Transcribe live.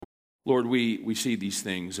Lord, we see these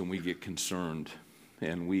things and we get concerned,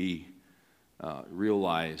 and we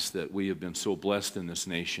realize that we have been so blessed in this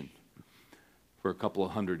nation. For a couple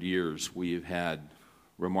of hundred years, we have had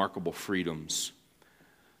remarkable freedoms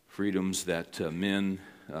that men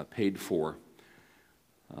paid for.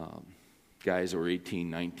 Guys that were 18,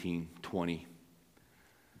 19, 20,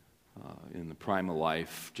 in the prime of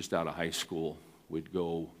life, just out of high school, would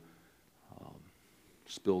go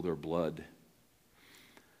spill their blood.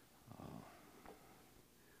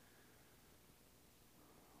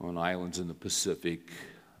 On islands in the Pacific,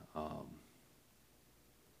 on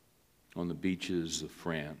the beaches of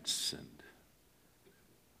France, and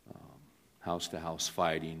house-to-house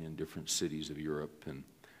fighting in different cities of Europe,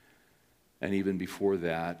 and even before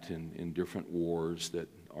that in different wars that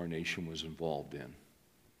our nation was involved in.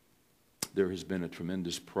 There has been a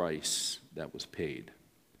tremendous price that was paid.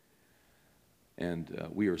 And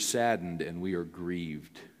we are saddened and we are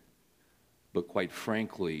grieved. But quite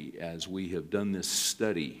frankly, as we have done this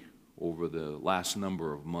study over the last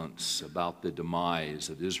number of months about the demise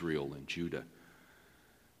of Israel and Judah,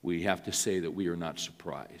 we have to say that we are not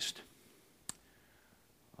surprised.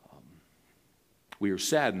 We are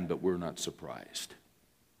saddened, but we're not surprised.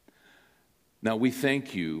 Now, we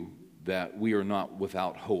thank you that we are not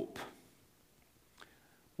without hope.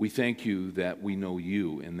 We thank you that we know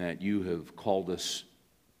you and that you have called us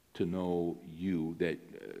to know you,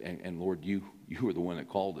 and Lord, you are the one that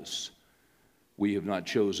called us. We have not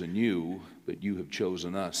chosen you, but you have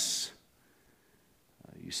chosen us.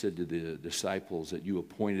 You said to the disciples that you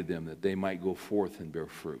appointed them that they might go forth and bear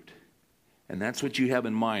fruit. And that's what you have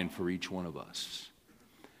in mind for each one of us.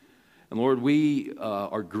 And Lord, we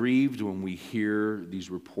are grieved when we hear these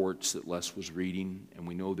reports that Les was reading, and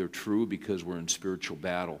we know they're true because we're in spiritual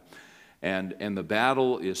battle. And the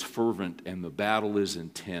battle is fervent, and the battle is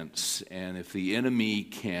intense. And if the enemy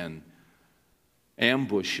can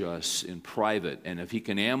ambush us in private, and if he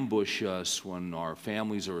can ambush us when our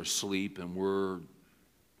families are asleep and we're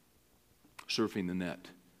surfing the net,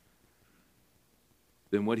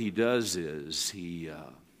 then what he does is he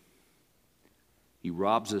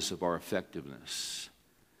robs us of our effectiveness.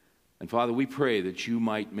 And Father, we pray that you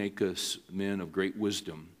might make us men of great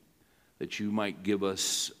wisdom, that you might give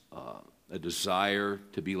us a desire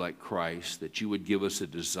to be like Christ, that you would give us a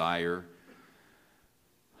desire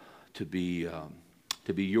to be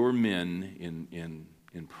your men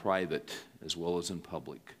in private as well as in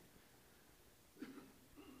public.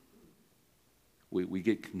 We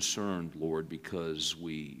get concerned, Lord, because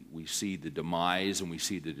we see the demise and we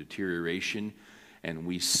see the deterioration, and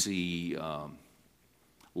we see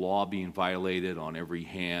law being violated on every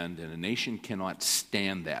hand, and a nation cannot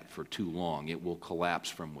stand that for too long. It will collapse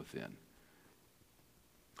from within.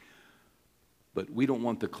 But we don't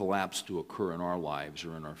want the collapse to occur in our lives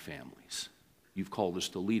or in our families. You've called us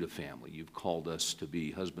to lead a family. You've called us to be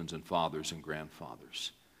husbands and fathers and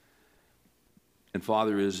grandfathers. And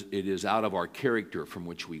Father, it is out of our character from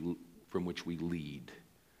which we lead.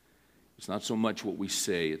 It's not so much what we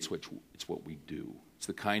say, it's what we do. It's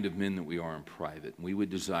the kind of men that we are in private, and we would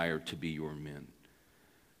desire to be your men.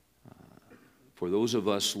 For those of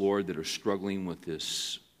us, Lord, that are struggling with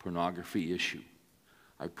this pornography issue,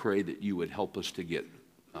 I pray that you would help us to get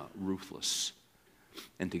ruthless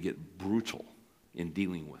and to get brutal in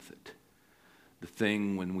dealing with it. The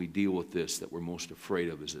thing when we deal with this that we're most afraid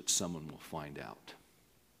of is that someone will find out.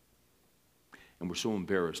 And we're so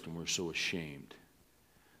embarrassed and we're so ashamed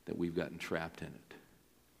that we've gotten trapped in it.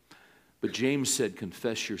 But James said,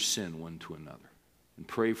 confess your sin one to another and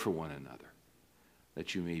pray for one another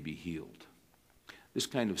that you may be healed. This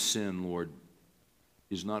kind of sin, Lord,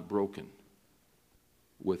 is not broken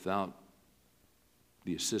without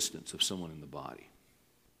the assistance of someone in the body.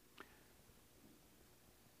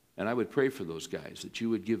 And I would pray for those guys that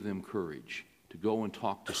you would give them courage to go and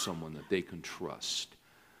talk to someone that they can trust,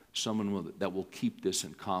 someone that will keep this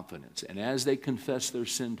in confidence. And as they confess their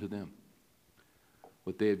sin to them,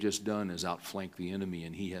 what they have just done is outflank the enemy,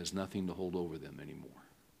 and he has nothing to hold over them anymore.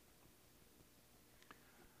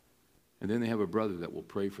 And then they have a brother that will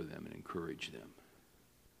pray for them and encourage them.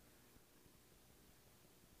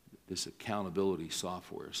 This accountability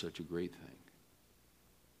software is such a great thing.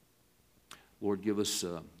 Lord, give us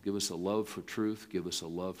a love for truth. Give us a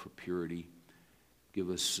love for purity.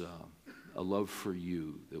 Give us a love for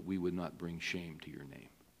you, that we would not bring shame to your name,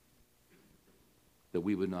 that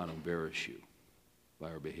we would not embarrass you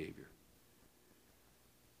by our behavior.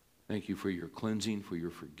 Thank you for your cleansing, for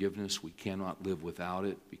your forgiveness. We cannot live without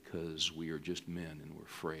it because we are just men and we're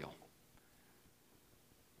frail.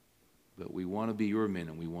 But we want to be your men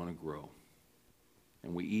and we want to grow.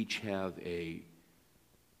 And we each have a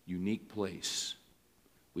unique place.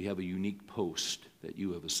 We have a unique post that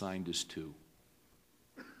you have assigned us to,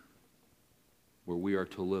 where we are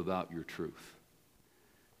to live out your truth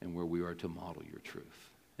and where we are to model your truth.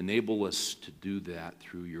 Enable us to do that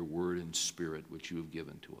through your word and spirit, which you have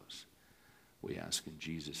given to us. We ask in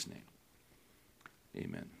Jesus' name.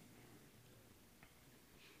 Amen.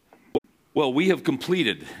 Well, we have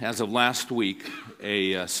completed, as of last week,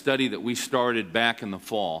 a study that we started back in the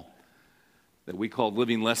fall that we called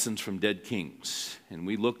Living Lessons from Dead Kings. And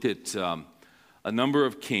we looked at a number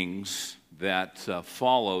of kings that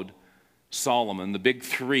followed Solomon. The big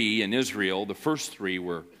three in Israel, the first three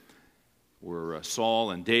were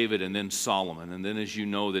Saul and David and then Solomon. And then, as you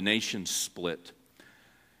know, the nation split.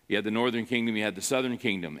 You had the northern kingdom, you had the southern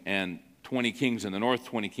kingdom, and 20 kings in the north,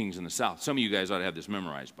 20 kings in the south. Some of you guys ought to have this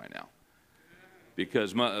memorized by now.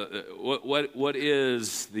 Because what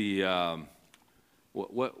is the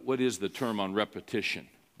what is the term on repetition?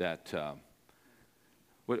 That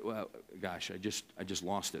gosh, I just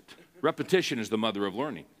lost it. Repetition is the mother of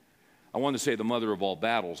learning. I wanted to say the mother of all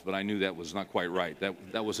battles, but I knew that was not quite right.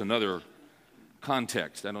 That was another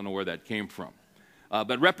context. I don't know where that came from.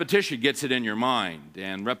 But repetition gets it in your mind,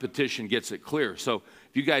 and repetition gets it clear. So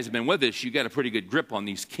if you guys have been with us, you got a pretty good grip on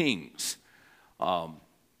these kings.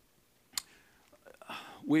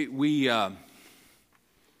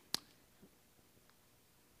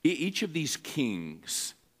 Each of these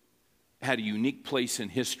kings had a unique place in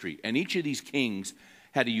history, and each of these kings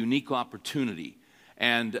had a unique opportunity.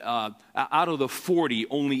 And out of the 40,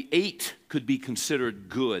 only 8 could be considered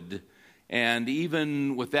good. And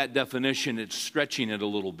even with that definition, it's stretching it a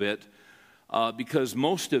little bit because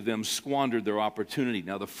most of them squandered their opportunity.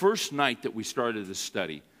 Now, the first night that we started this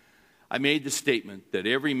study, I made the statement that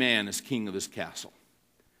every man is king of his castle.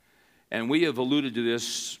 And we have alluded to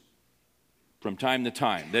this from time to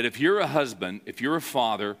time, that if you're a husband, if you're a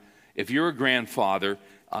father, if you're a grandfather,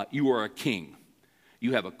 you are a king.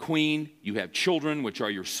 You have a queen, you have children, which are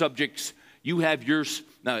your subjects. You have yours.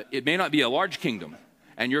 Now, it may not be a large kingdom,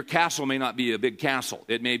 and your castle may not be a big castle.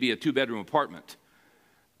 It may be a 2-bedroom apartment.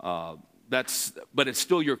 But it's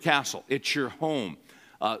still your castle. It's your home.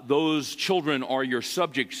 Those children are your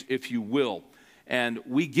subjects, if you will. And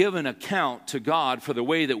we give an account to God for the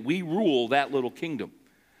way that we rule that little kingdom.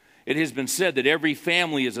 It has been said that every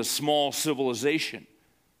family is a small civilization.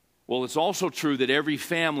 Well, it's also true that every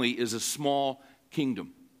family is a small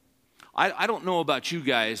kingdom. I don't know about you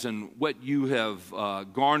guys and what you have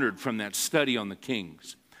garnered from that study on the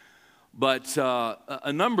kings, but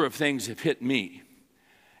a number of things have hit me.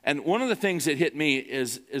 And one of the things that hit me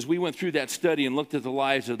is, as we went through that study and looked at the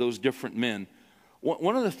lives of those different men,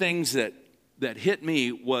 one of the things that hit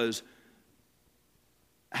me was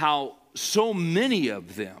how so many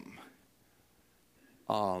of them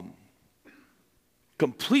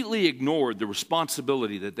completely ignored the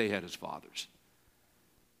responsibility that they had as fathers.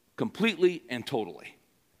 Completely and totally.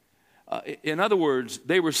 In other words,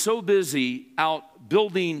 they were so busy out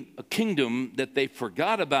building a kingdom that they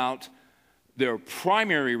forgot about their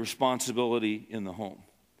primary responsibility in the home.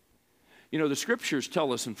 You know, the scriptures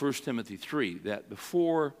tell us in 1 Timothy 3 that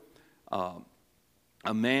before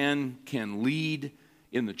a man can lead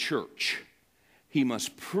in the church, he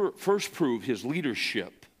must first prove his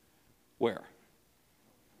leadership where?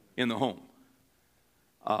 In the home.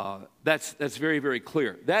 That's very, very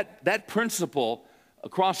clear. That principle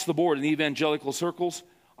across the board in evangelical circles,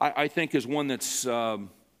 I think, is one that's often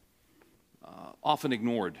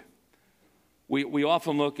ignored. We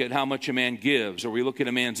often look at how much a man gives, or we look at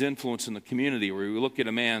a man's influence in the community, or we look at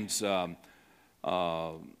a man's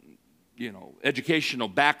educational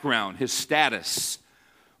background, his status.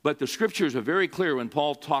 But the scriptures are very clear. When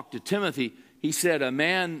Paul talked to Timothy, he said a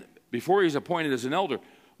man, before he's appointed as an elder,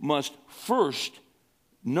 must first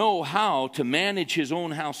know how to manage his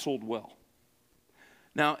own household well.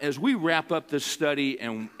 Now, as we wrap up this study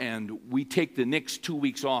and we take the next 2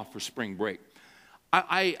 weeks off for spring break,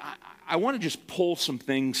 I want to just pull some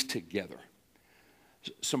things together.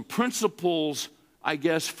 Some principles, I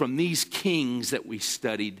guess, from these kings that we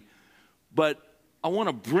studied, but I want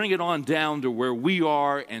to bring it on down to where we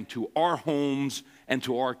are and to our homes and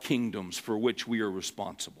to our kingdoms for which we are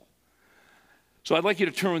responsible. So I'd like you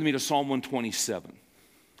to turn with me to Psalm 127.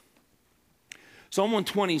 Psalm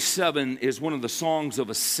 127 is one of the songs of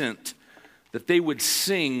ascent that they would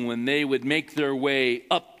sing when they would make their way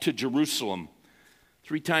up to Jerusalem.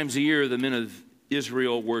 3 times a year, the men of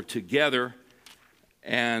Israel were together,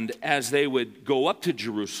 and as they would go up to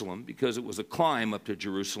Jerusalem, because it was a climb up to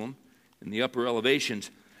Jerusalem in the upper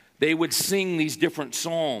elevations, they would sing these different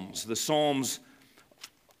psalms, the psalms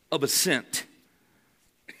of ascent.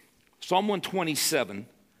 Psalm 127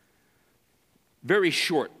 very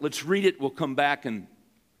short. Let's read it. We'll come back and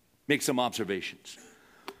make some observations.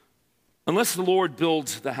 Unless the Lord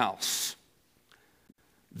builds the house,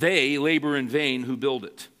 they labor in vain who build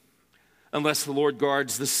it. Unless the Lord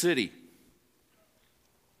guards the city,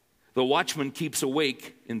 the watchman keeps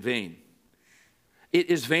awake in vain. It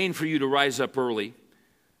is vain for you to rise up early,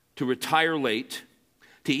 to retire late,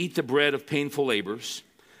 to eat the bread of painful labors,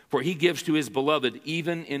 for he gives to his beloved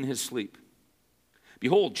even in his sleep.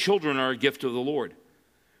 Behold, children are a gift of the Lord.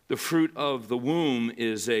 The fruit of the womb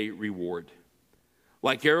is a reward.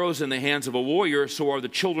 Like arrows in the hands of a warrior, so are the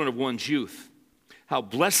children of one's youth. How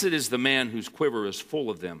blessed is the man whose quiver is full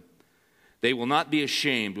of them. They will not be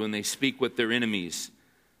ashamed when they speak with their enemies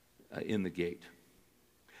in the gate.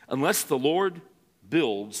 Unless the Lord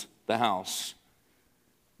builds the house,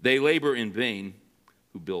 they labor in vain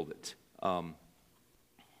who build it.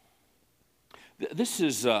 This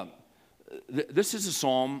is a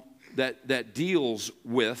psalm that deals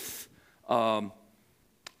with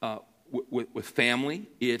family.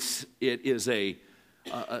 It is a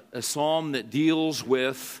psalm that deals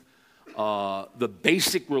with the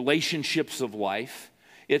basic relationships of life.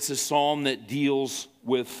 It's a psalm that deals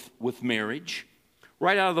with marriage.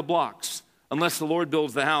 Right out of the blocks, unless the Lord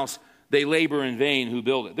builds the house, they labor in vain who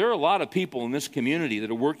build it. There are a lot of people in this community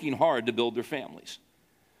that are working hard to build their families.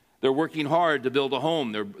 They're working hard to build a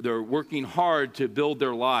home. They're working hard to build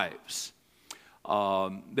their lives.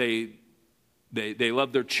 They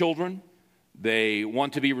love their children. They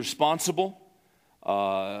want to be responsible.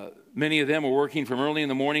 Many of them are working from early in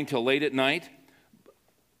the morning till late at night.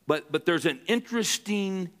 But there's an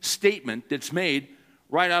interesting statement that's made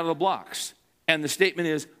right out of the blocks. And the statement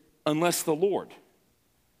is, unless the Lord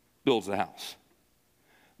builds the house,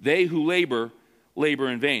 they who labor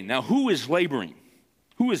in vain. Now, who is laboring?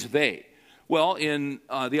 Who is they? Well, in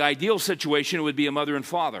the ideal situation, it would be a mother and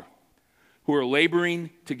father who are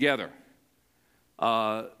laboring together.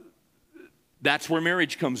 That's where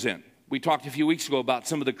marriage comes in. We talked a few weeks ago about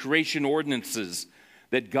some of the creation ordinances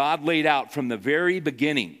that God laid out from the very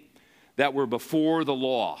beginning that were before the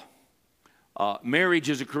law. Marriage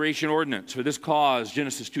is a creation ordinance. For this cause,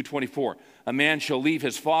 Genesis 2:24, a man shall leave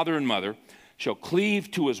his father and mother, shall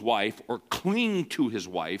cleave to his wife or cling to his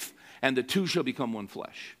wife, and the two shall become one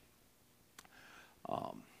flesh.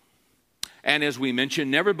 And as we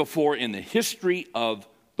mentioned, never before in the history of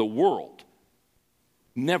the world,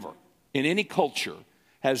 never in any culture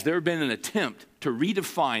has there been an attempt to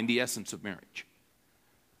redefine the essence of marriage.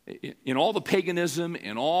 In all the paganism,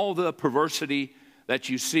 in all the perversity that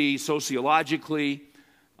you see sociologically,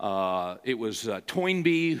 it was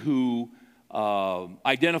Toynbee who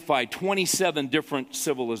identified 27 different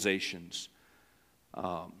civilizations.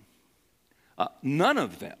 None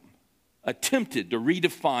of them attempted to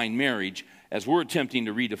redefine marriage as we're attempting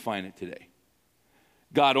to redefine it today.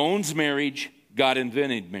 God owns marriage. God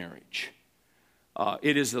invented marriage.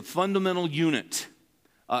 It is the fundamental unit.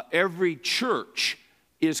 Every church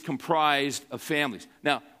is comprised of families.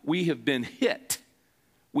 Now, we have been hit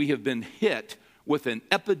with an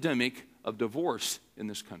epidemic of divorce in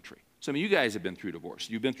this country. Some of you guys have been through divorce.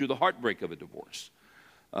 You've been through the heartbreak of a divorce.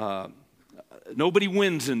 Nobody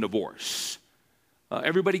wins in divorce.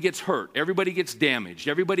 Everybody gets hurt. Everybody gets damaged.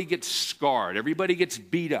 Everybody gets scarred. Everybody gets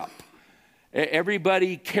beat up.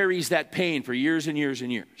 Everybody carries that pain for years and years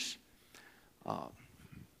and years.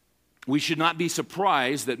 We should not be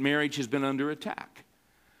surprised that marriage has been under attack.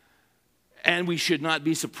 And we should not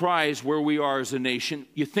be surprised where we are as a nation.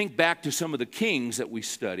 You think back to some of the kings that we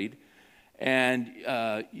studied. And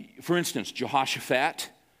for instance, Jehoshaphat.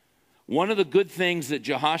 One of the good things that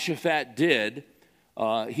Jehoshaphat did,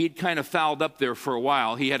 he'd kind of fouled up there for a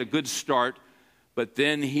while. He had a good start, but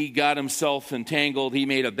then he got himself entangled. He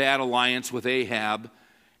made a bad alliance with Ahab.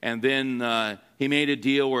 And then he made a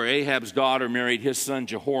deal where Ahab's daughter married his son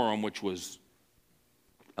Jehoram, which was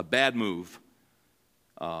a bad move.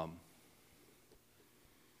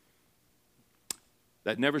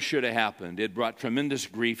 That never should have happened. It brought tremendous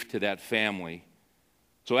grief to that family.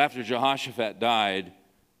 So after Jehoshaphat died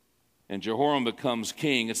and Jehoram becomes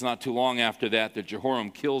king, it's not too long after that Jehoram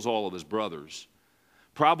kills all of his brothers,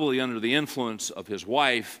 probably under the influence of his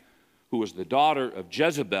wife, who was the daughter of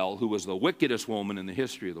Jezebel, who was the wickedest woman in the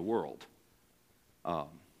history of the world. Let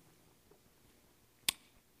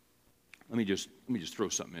me just throw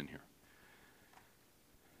something in here.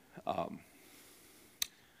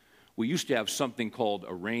 We used to have something called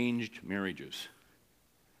arranged marriages.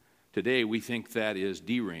 Today, we think that is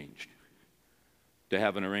deranged to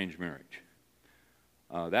have an arranged marriage.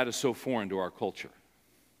 That is so foreign to our culture.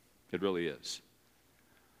 It really is.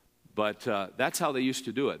 But that's how they used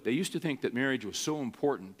to do it. They used to think that marriage was so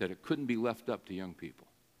important that it couldn't be left up to young people.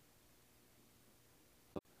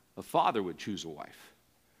 A father would choose a wife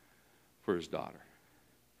for his daughter.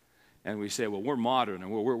 And we say, well, we're modern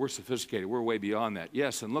and we're sophisticated. We're way beyond that.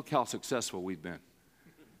 Yes, and look how successful we've been.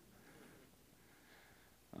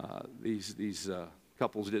 These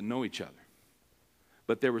couples didn't know each other.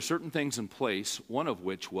 But there were certain things in place, one of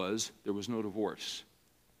which was there was no divorce.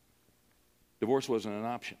 Divorce wasn't an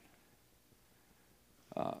option.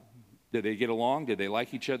 Did they get along? Did they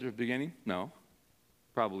like each other at the beginning? No,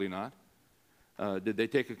 probably not. Did they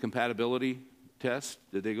take a compatibility test?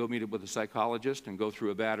 Did they go meet with a psychologist and go through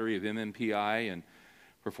a battery of MMPI and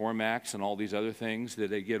Performax and all these other things? Did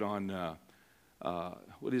they get on,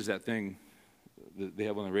 what is that thing that they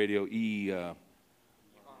have on the radio?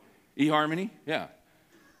 eHarmony? Yeah.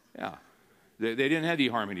 They didn't have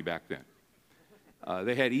eHarmony back then.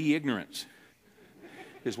 They had e-ignorance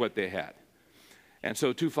is what they had. And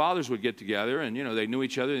so two fathers would get together, and, they knew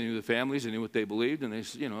each other, they knew the families, they knew what they believed, and they,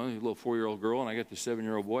 a little 4-year-old girl, and I got the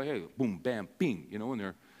 7-year-old boy, hey, boom, bam, bing, when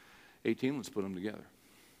they're 18, let's put them together.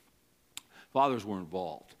 Fathers were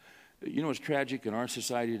involved. What's tragic in our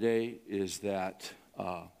society today is that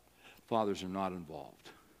fathers are not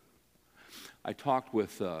involved. I talked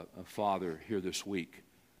with a father here this week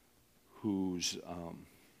who's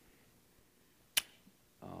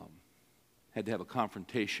had to have a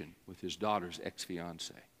confrontation with his daughter's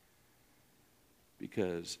ex-fiance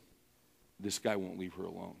because this guy won't leave her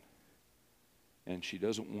alone. And she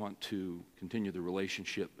doesn't want to continue the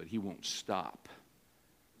relationship, but he won't stop.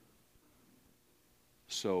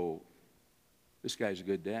 So this guy's a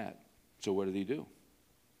good dad. So what did he do?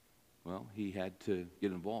 Well, he had to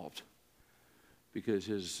get involved because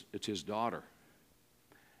it's his daughter.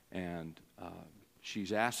 And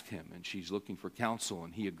she's asked him, and she's looking for counsel,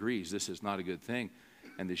 and he agrees this is not a good thing.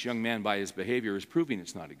 And this young man, by his behavior, is proving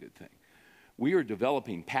it's not a good thing. We are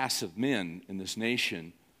developing passive men in this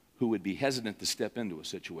nation who would be hesitant to step into a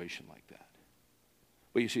situation like that.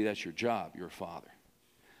 But you see, that's your job. You're a father.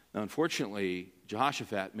 Now, unfortunately,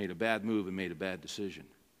 Jehoshaphat made a bad move and made a bad decision.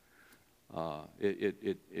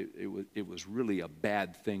 It was really a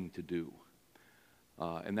bad thing to do.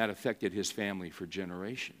 And that affected his family for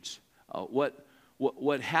generations.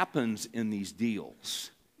 What happens in these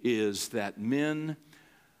deals is that men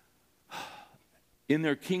in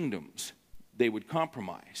their kingdoms, they would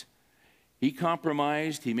compromise. He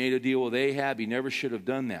compromised. He made a deal with Ahab. He never should have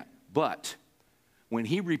done that. But when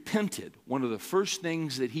he repented, one of the first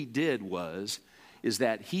things that he did is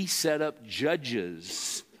that he set up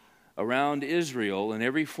judges around Israel in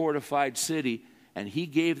every fortified city, and he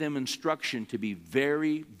gave them instruction to be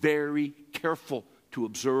very, very careful to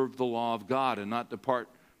observe the law of God and not depart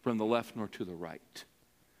from the left nor to the right.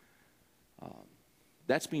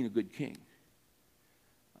 That's being a good king.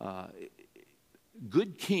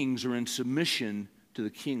 Good kings are in submission to the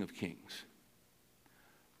King of Kings.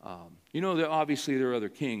 Obviously there are other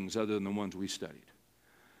kings other than the ones we studied.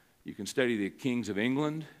 You can study the kings of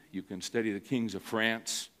England. You can study the kings of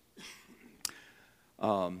France.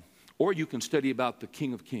 Or you can study about the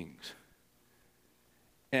King of Kings.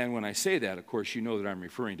 And when I say that, of course, you know that I'm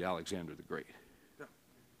referring to Alexander the Great.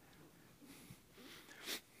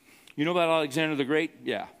 You know about Alexander the Great?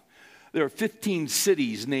 Yeah. There are 15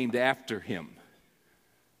 cities named after him.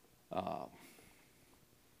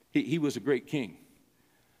 He was a great king.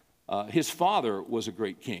 His father was a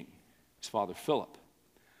great king, his father Philip.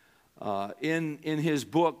 In his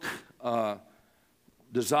book,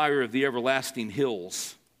 Desire of the Everlasting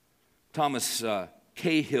Hills, Thomas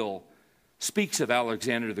Cahill speaks of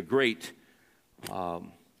Alexander the Great,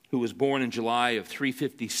 who was born in July of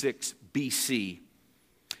 356 BC,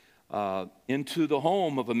 into the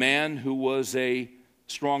home of a man who was a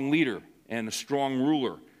strong leader and a strong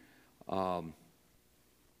ruler,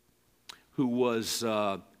 who was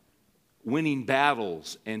winning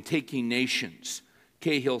battles and taking nations.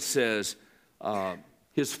 Cahill says,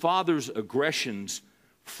 his father's aggressions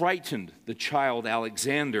frightened the child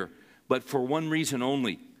Alexander, but for one reason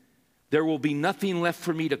only. There will be nothing left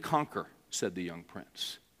for me to conquer, said the young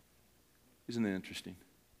prince. Isn't that interesting?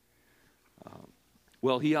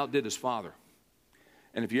 Well, he outdid his father.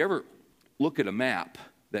 And if you ever look at a map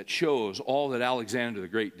that shows all that Alexander the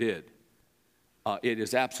Great did, it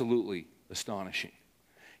is absolutely astonishing.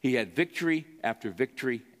 He had victory after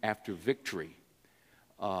victory after victory.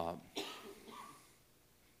 And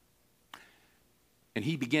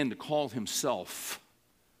he began to call himself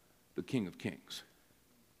the King of Kings,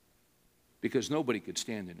 because nobody could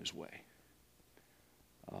stand in his way.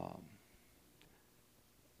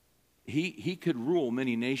 He could rule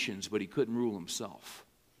many nations, but he couldn't rule himself.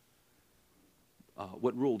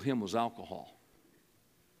 what ruled him was alcohol.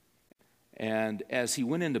 And as he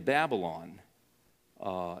went into Babylon,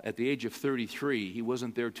 at the age of 33, he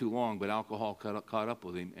wasn't there too long, but alcohol caught up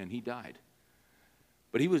with him, and he died.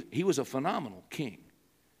 But he was a phenomenal king.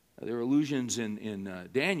 There are allusions in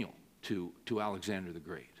Daniel to Alexander the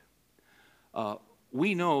Great.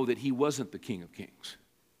 We know that he wasn't the King of Kings.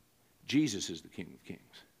 Jesus is the King of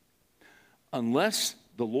Kings. Unless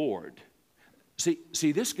the Lord...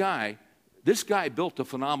 See, this guy built a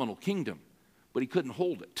phenomenal kingdom, but he couldn't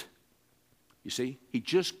hold it. You see? He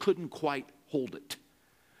just couldn't quite hold it.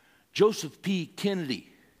 Joseph P. Kennedy,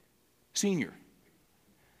 Sr.,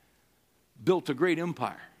 built a great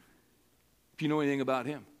empire, if you know anything about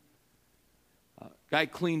him. Guy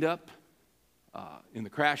cleaned up in the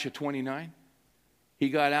crash of 29. He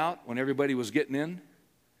got out when everybody was getting in.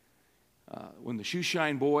 When the shoe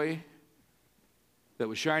shine boy that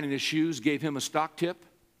was shining his shoes gave him a stock tip,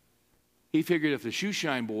 he figured if the shoe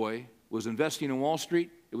shine boy was investing in Wall Street,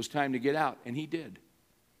 it was time to get out, and he did.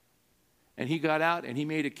 And he got out and he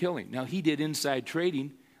made a killing. Now, he did inside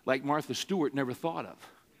trading like Martha Stewart never thought of.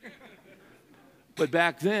 But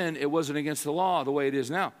back then, it wasn't against the law the way it is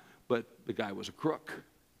now. But the guy was a crook.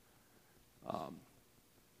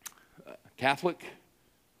 Catholic,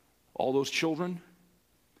 all those children,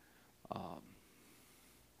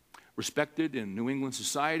 respected in New England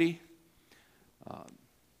society,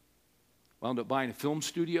 wound up buying a film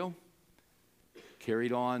studio,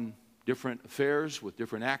 carried on different affairs with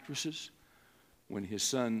different actresses. When his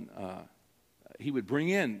son, he would bring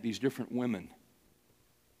in these different women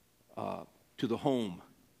to the home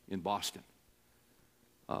in Boston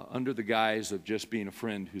under the guise of just being a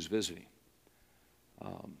friend who's visiting.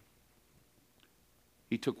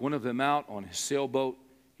 He took one of them out on his sailboat.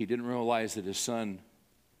 He didn't realize that his son,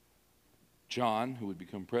 John, who would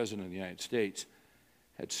become president of the United States,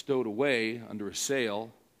 had stowed away under a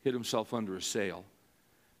sail, hid himself under a sail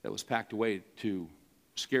that was packed away to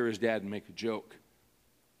scare his dad and make a joke.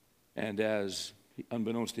 And as,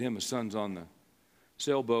 unbeknownst to him, his son's on the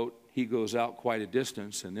sailboat, he goes out quite a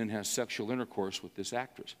distance and then has sexual intercourse with this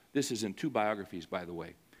actress. This is in 2 biographies, by the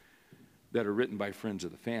way, that are written by friends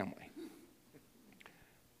of the family.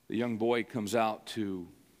 The young boy comes out to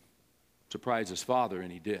surprise his father,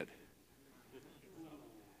 and he did.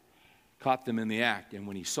 Caught them in the act, and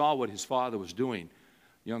when he saw what his father was doing,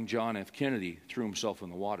 young John F. Kennedy threw himself in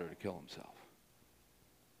the water to kill himself.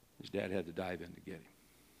 His dad had to dive in to get him.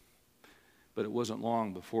 But it wasn't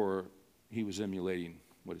long before he was emulating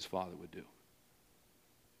what his father would do.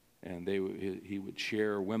 And he would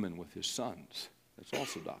share women with his sons. That's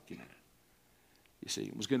also documented. You see,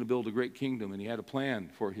 he was going to build a great kingdom, and he had a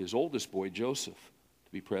plan for his oldest boy, Joseph,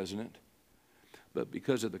 to be president. But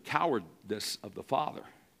because of the cowardice of the father,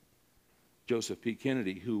 Joseph P.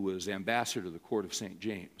 Kennedy, who was ambassador to the court of St.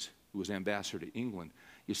 James, who was ambassador to England,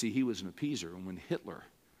 you see, he was an appeaser. And when Hitler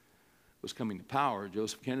was coming to power,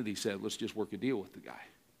 Joseph Kennedy said, let's just work a deal with the guy.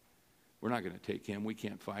 We're not going to take him. We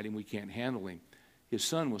can't fight him. We can't handle him. His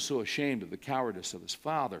son was so ashamed of the cowardice of his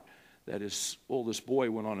father that his oldest boy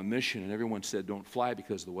went on a mission, and everyone said don't fly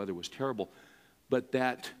because the weather was terrible. But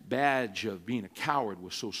that badge of being a coward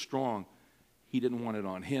was so strong, he didn't want it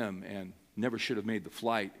on him and never should have made the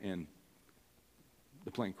flight, and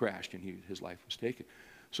the plane crashed and his life was taken.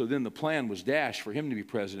 So then the plan was dashed for him to be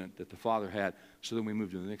president that the father had, so then we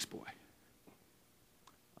moved to the next boy.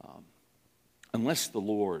 Unless the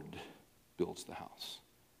Lord builds the house,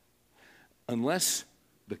 unless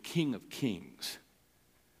the King of Kings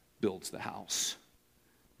builds the house,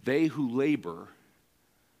 they who labor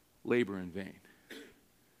in vain.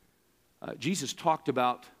 Jesus talked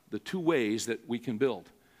about the 2 ways that we can build.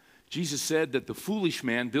 Jesus said that the foolish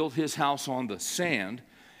man built his house on the sand,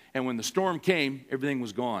 and when the storm came, everything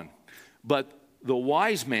was gone. But the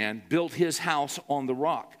wise man built his house on the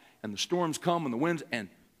rock, and the storms come and the winds, and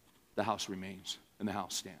the house remains, and the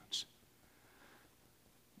house stands.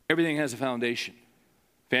 Everything has a foundation.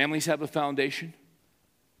 Families have a foundation.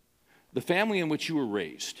 The family in which you were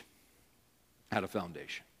raised had a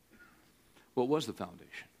foundation. What was the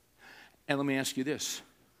foundation? And let me ask you this.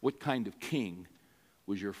 What kind of king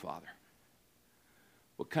was your father?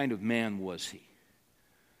 What kind of man was he?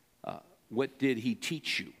 What did he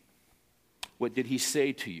teach you? What did he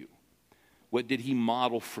say to you? What did he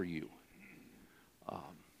model for you?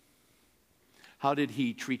 How did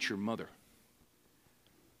he treat your mother?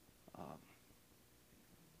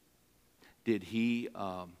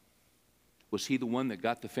 Was he the one that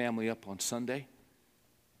got the family up on Sunday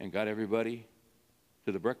and got everybody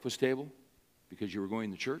to the breakfast table because you were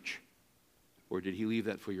going to church? Or did he leave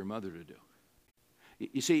that for your mother to do?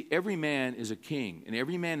 You see, every man is a king, and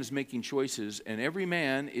every man is making choices, and every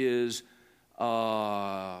man is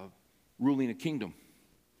ruling a kingdom.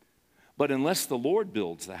 But unless the Lord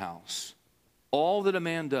builds the house, all that a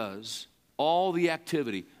man does, all the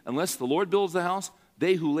activity, unless the Lord builds the house,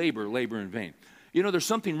 they who labor, labor in vain. You know, there's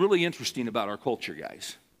something really interesting about our culture,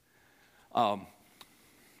 guys.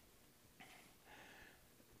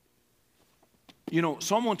 You know,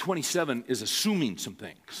 Psalm 127 is assuming some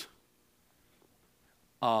things.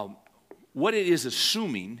 What it is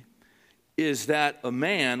assuming is that a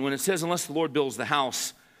man, when it says, unless the Lord builds the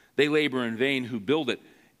house, they labor in vain who build it,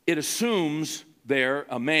 it assumes there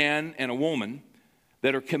a man and a woman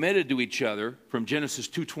that are committed to each other from Genesis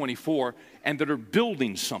 2:24 and that are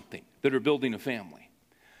building something, that are building a family.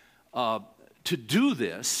 To do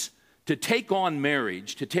this, to take on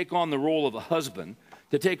marriage, to take on the role of a husband,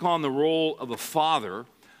 to take on the role of a father,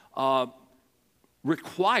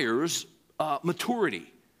 requires maturity.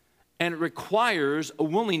 And it requires a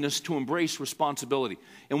willingness to embrace responsibility.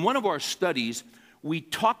 In one of our studies, we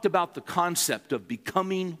talked about the concept of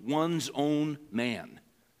becoming one's own man.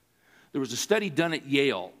 There was a study done at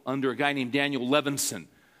Yale under a guy named Daniel Levinson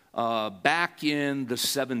back in the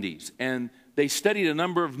 70s. And they studied a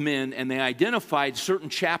number of men, and they identified certain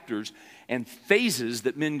chapters and phases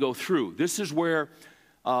that men go through. This is where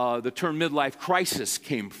the term midlife crisis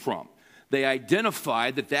came from. They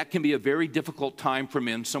identified that that can be a very difficult time for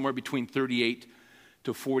men, somewhere between 38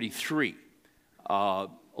 to 43. A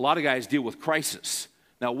lot of guys deal with crisis.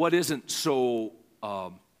 Now, what isn't so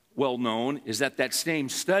well known is that that same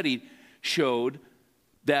study showed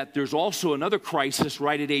that there's also another crisis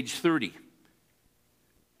right at age 30.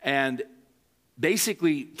 And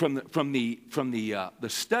basically, from the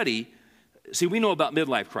study, see, we know about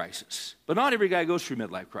midlife crisis, but not every guy goes through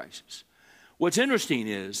midlife crisis. What's interesting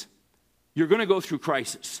is you're going to go through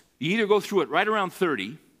crisis. You either go through it right around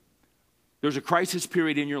 30, there's a crisis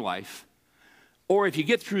period in your life, or if you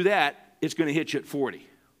get through that, it's going to hit you at 40.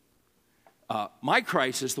 My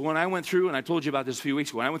crisis, the one I went through, and I told you about this a few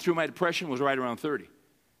weeks ago, when I went through my depression, was right around 30.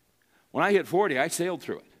 When I hit 40, I sailed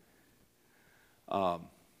through it.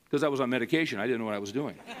 Because I was on medication. I didn't know what I was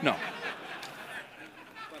doing. No.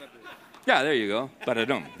 Yeah, there you go.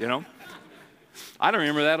 Ba-da-dum, you know. I don't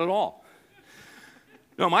remember that at all.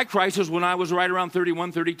 No, my crisis when I was right around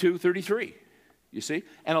 31, 32, 33, you see.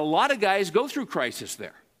 And a lot of guys go through crisis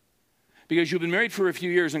there. Because you've been married for a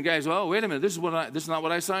few years and guys, oh, wait a minute, this is not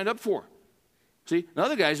what I signed up for. See, and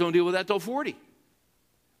other guys don't deal with that till 40.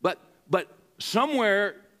 But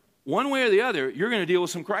somewhere, one way or the other, you're going to deal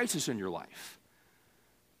with some crisis in your life.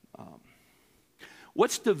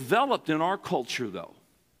 What's developed in our culture, though,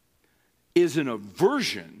 is an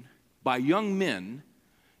aversion by young men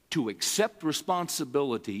to accept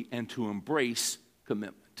responsibility and to embrace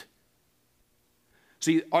commitment.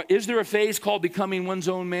 See, is there a phase called becoming one's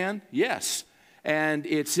own man? Yes. And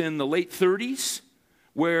it's in the late 30s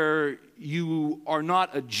where you are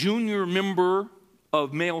not a junior member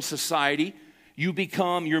of male society.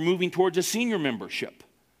 You're moving towards a senior membership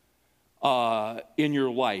in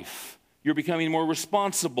your life. You're becoming more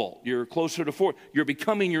responsible. You're closer to 40. You're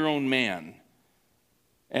becoming your own man.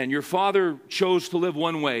 And your father chose to live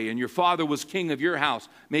one way, and your father was king of your house.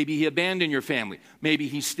 Maybe he abandoned your family. Maybe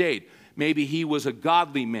he stayed. Maybe he was a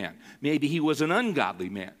godly man. Maybe he was an ungodly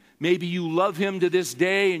man. Maybe you love him to this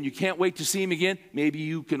day and you can't wait to see him again. Maybe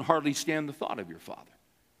you can hardly stand the thought of your father.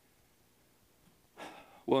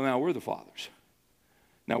 Well, now we're the fathers.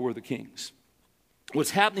 Now we're the kings.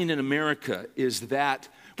 What's happening in America is that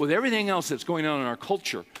with everything else that's going on in our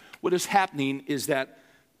culture, what is happening is that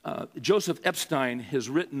Joseph Epstein has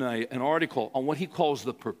written an article on what he calls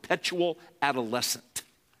the perpetual adolescent.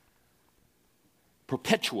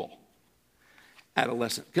 Perpetual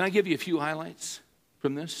adolescent. Can I give you a few highlights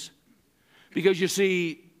from this? Because you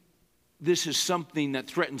see, this is something that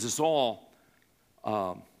threatens us all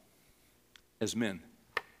as men.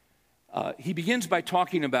 He begins by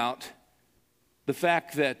talking about the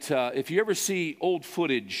fact that if you ever see old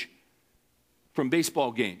footage from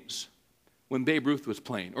baseball games, when Babe Ruth was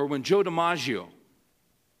playing, or when Joe DiMaggio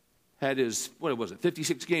had his,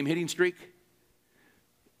 56-game hitting streak,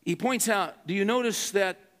 he points out, do you notice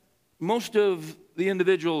that most of the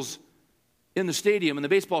individuals in the stadium, in the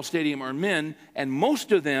baseball stadium, are men, and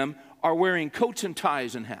most of them are wearing coats and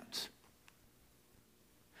ties and hats?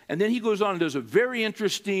 And then he goes on and does a very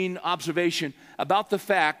interesting observation about the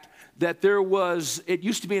fact that it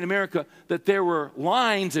used to be in America, that there were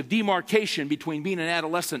lines of demarcation between being an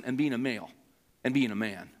adolescent and being a male and being a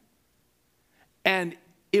man. And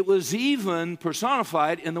it was even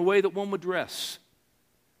personified in the way that one would dress.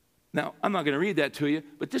 Now, I'm not going to read that to you,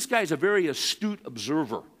 but this guy's a very astute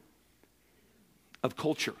observer of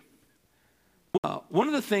culture. One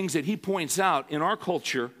of the things that he points out in our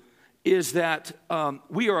culture is that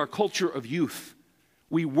we are a culture of youth.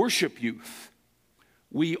 We worship youth.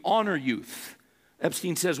 We honor youth.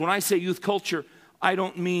 Epstein says, when I say youth culture, I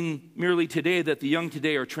don't mean merely today that the young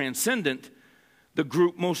today are transcendent, the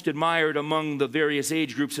group most admired among the various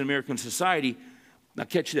age groups in American society. Now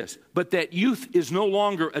catch this, but that youth is no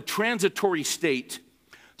longer a transitory state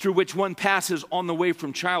through which one passes on the way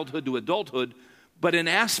from childhood to adulthood, but an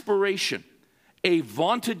aspiration, a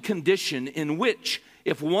vaunted condition in which,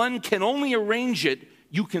 if one can only arrange it,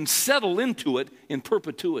 you can settle into it in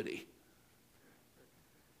perpetuity.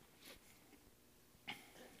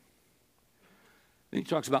 Then he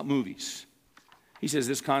talks about movies. He says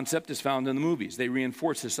this concept is found in the movies. They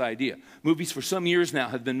reinforce this idea. Movies for some years now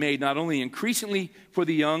have been made not only increasingly for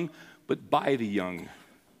the young, but by the young.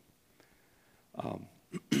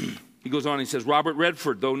 He goes on and he says, Robert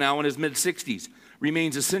Redford, though now in his mid-60s,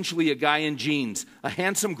 remains essentially a guy in jeans, a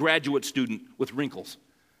handsome graduate student with wrinkles.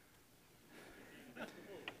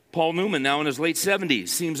 Paul Newman, now in his late 70s,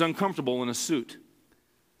 seems uncomfortable in a suit.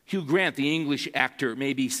 Hugh Grant, the English actor,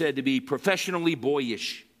 may be said to be professionally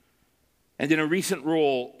boyish. And in a recent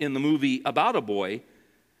role in the movie About a Boy,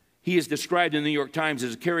 he is described in the New York Times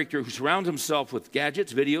as a character who surrounds himself with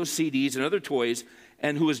gadgets, videos, CDs, and other toys,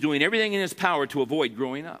 and who is doing everything in his power to avoid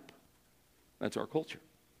growing up. That's our culture.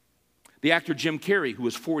 The actor Jim Carrey, who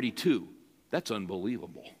is 42, that's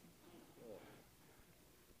unbelievable.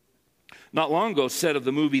 Not long ago said of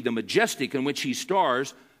the movie The Majestic, in which he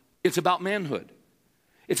stars, it's about manhood.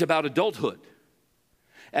 It's about adulthood.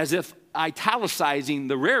 As if italicizing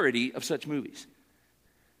the rarity of such movies.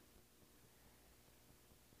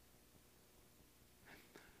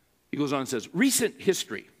 He goes on and says, recent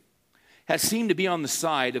history has seemed to be on the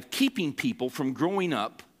side of keeping people from growing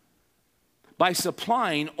up by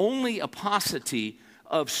supplying only a paucity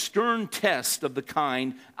of stern tests of the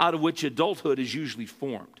kind out of which adulthood is usually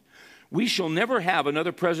formed. We shall never have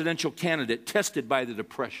another presidential candidate tested by the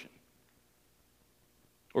Depression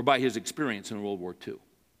or by his experience in World War II.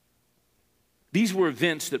 These were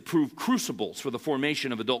events that proved crucibles for the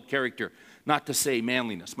formation of adult character, not to say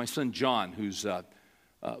manliness. My son John, who's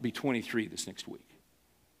be 23 this next week, I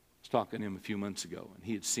was talking to him a few months ago, and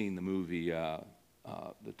he had seen the movie, the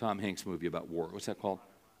Tom Hanks movie about war. What's that called?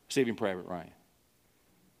 Saving Private Ryan.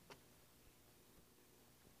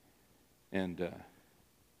 And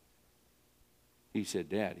he said,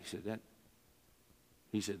 Dad,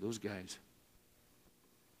 those guys,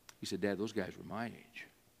 Dad, those guys were my age.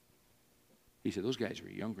 He said, those guys were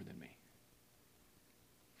younger than me.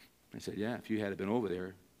 I said, yeah, if you had been over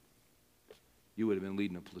there, you would have been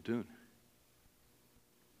leading a platoon.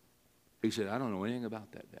 He said, I don't know anything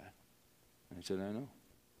about that, Dad. I said, I know.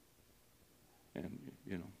 And,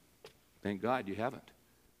 thank God you haven't.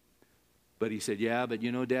 But he said, yeah, but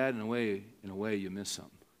Dad, in a way, you miss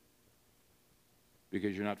something.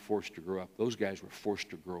 Because you're not forced to grow up. Those guys were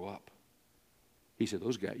forced to grow up. He said,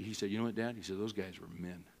 you know what, Dad? He said, those guys were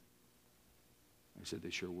men. I said,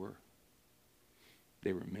 they sure were.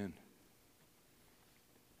 They were men.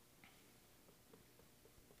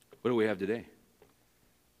 What do we have today?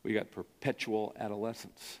 We got perpetual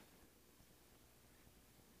adolescence.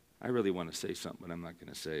 I really want to say something, but I'm not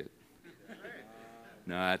going to say it.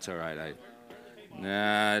 No, that's all right.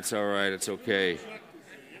 It's all right. It's okay.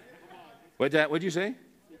 What'd you say?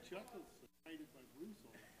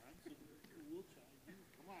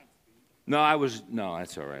 No,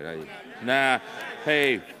 that's all right.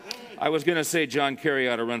 Hey, I was going to say John Kerry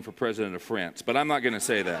ought to run for president of France, but I'm not going to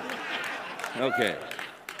say that. Okay.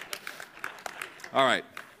 All right.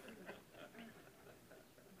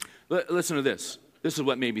 Listen to this. This is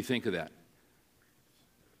what made me think of that.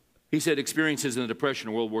 He said experiences in the Depression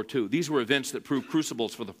and World War II. These were events that proved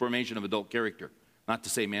crucibles for the formation of adult character, not to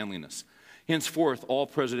say manliness. Henceforth, all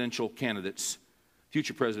presidential candidates,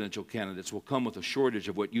 future presidential candidates, will come with a shortage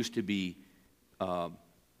of what used to be, of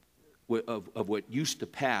what used to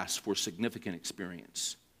pass for significant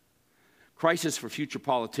experience. Crisis for future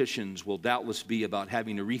politicians will doubtless be about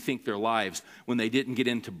having to rethink their lives when they didn't get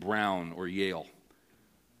into Brown or Yale,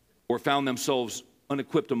 or found themselves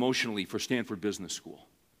unequipped emotionally for Stanford Business School.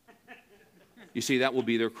 You see, that will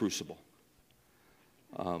be their crucible.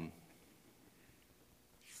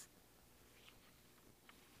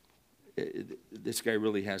 This guy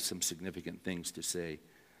really has some significant things to say.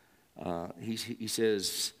 He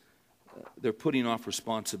says they're putting off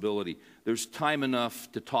responsibility. There's time enough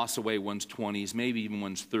to toss away one's 20s, maybe even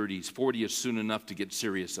one's 30s. 40 is soon enough to get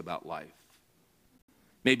serious about life.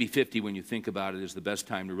 Maybe 50 when you think about it is the best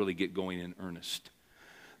time to really get going in earnest.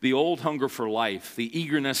 The old hunger for life, the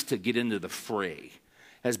eagerness to get into the fray,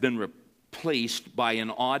 has been replaced by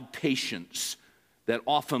an odd patience that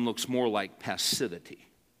often looks more like passivity.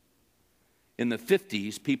 In the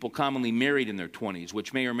 50s, people commonly married in their 20s,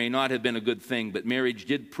 which may or may not have been a good thing, but marriage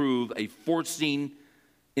did prove a forcing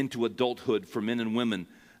into adulthood for men and women,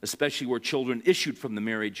 especially where children issued from the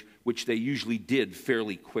marriage, which they usually did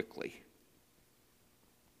fairly quickly.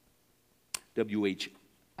 W.H.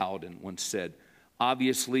 Auden once said,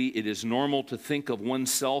 "Obviously, it is normal to think of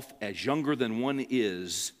oneself as younger than one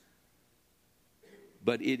is,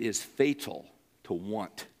 but it is fatal to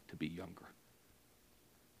want to be younger."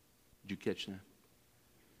 Did you catch that?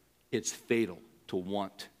 It's fatal to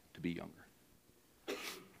want to be younger.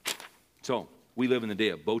 So, we live in the day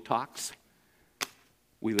of Botox.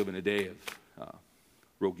 We live in a day of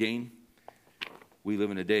Rogaine. We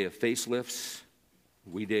live in a day of facelifts.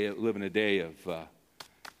 We live in a day of,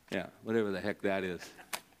 whatever the heck that is.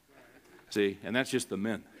 See, and that's just the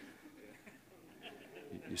men.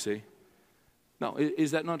 You see? No,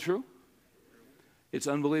 is that not true? It's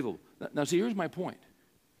unbelievable. Now, see, here's my point.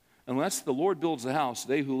 Unless the Lord builds the house,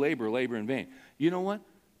 they who labor, labor in vain. You know what?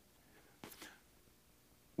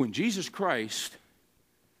 When Jesus Christ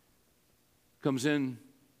comes in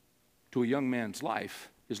to a young man's life,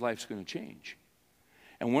 his life's going to change.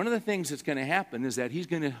 And one of the things that's going to happen is that he's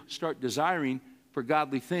going to start desiring for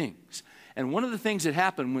godly things. And one of the things that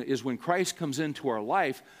happen is when Christ comes into our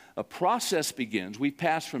life, a process begins. We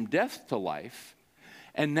pass from death to life.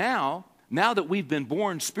 And now that we've been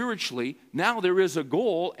born spiritually, now there is a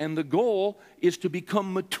goal, and the goal is to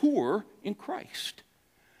become mature in Christ.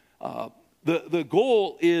 The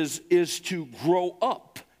goal is to grow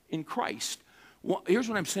up in Christ. Well, here's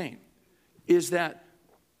what I'm saying, is that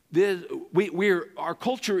our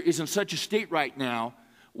culture is in such a state right now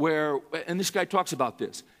where, and this guy talks about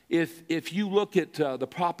this, if you look at the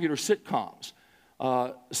popular sitcoms,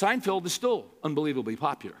 Seinfeld is still unbelievably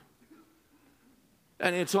popular.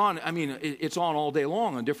 And it's on all day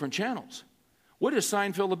long on different channels. What is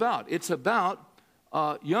Seinfeld about? It's about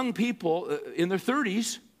young people in their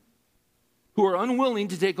 30s who are unwilling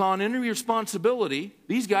to take on any responsibility.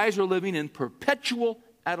 These guys are living in perpetual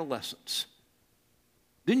adolescence.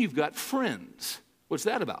 Then you've got Friends. What's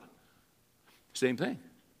that about? Same thing.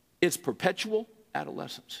 It's perpetual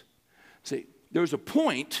adolescence. See, there's a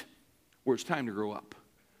point where it's time to grow up.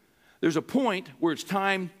 There's a point where it's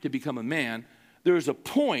time to become a man. There's a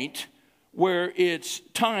point where it's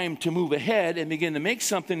time to move ahead and begin to make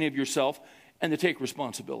something of yourself and to take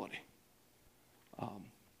responsibility.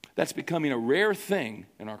 That's becoming a rare thing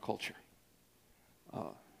in our culture.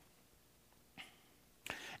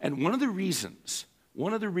 And one of the reasons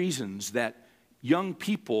that young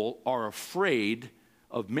people are afraid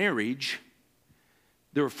of marriage,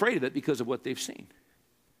 they're afraid of it because of what they've seen.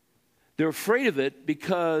 They're afraid of it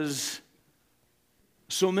because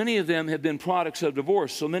so many of them have been products of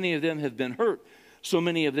divorce. So many of them have been hurt. So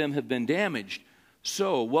many of them have been damaged.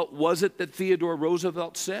 So what was it that Theodore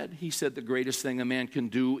Roosevelt said? He said the greatest thing a man can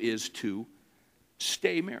do is to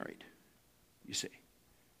stay married, you see.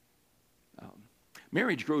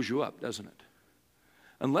 Marriage grows you up, doesn't it?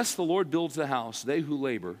 Unless the Lord builds the house, they who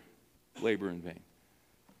labor, labor in vain.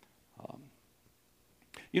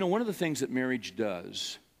 One of the things that marriage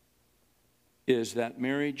does is that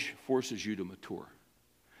marriage forces you to mature.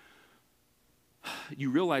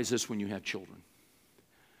 You realize this when you have children.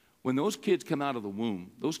 When those kids come out of the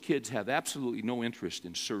womb, those kids have absolutely no interest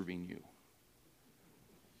in serving you.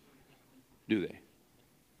 Do they?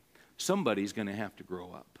 Somebody's going to have to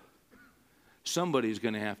grow up. Somebody's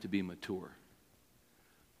going to have to be mature.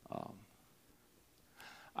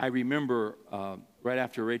 I remember right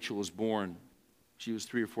after Rachel was born, she was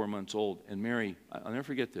 3 or 4 months old, and Mary, I'll never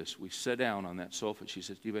forget this, we sat down on that sofa. She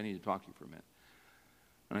said, "Steve, I need to talk to you for a minute."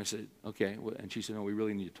 And I said, "Okay." And she said, "No, we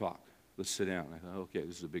really need to talk. Let's sit down." I thought, "Okay,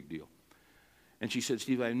 this is a big deal." And she said,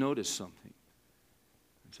 "Steve, I noticed something."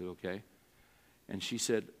 I said, "Okay." And she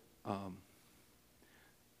said,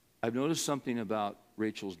 "I've noticed something about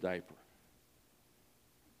Rachel's diaper."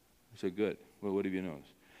 I said, "Good. Well, what have you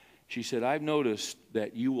noticed?" She said, "I've noticed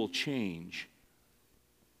that you will change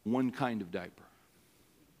one kind of diaper.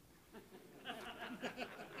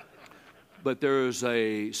 But there's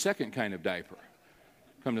a second kind of diaper.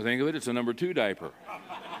 Come to think of it, it's a number 2 diaper."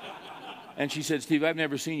 And she said, "Steve, I've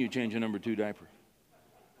never seen you change a number 2 diaper."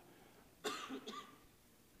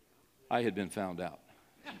 I had been found out.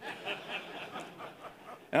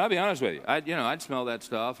 And I'll be honest with you, I'd smell that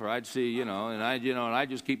stuff, or I'd see, and I'd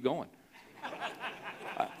just keep going.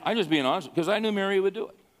 I'm just being honest, because I knew Mary would do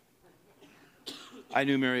it. I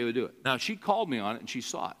knew Mary would do it. Now, she called me on it, and she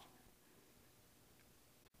saw it.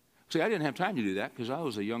 See, I didn't have time to do that because I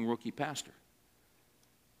was a young rookie pastor.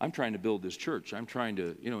 I'm trying to build this church. I'm trying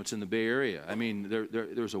to, it's in the Bay Area. I mean,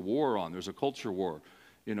 there's a war on. There's a culture war.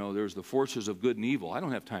 There's the forces of good and evil. I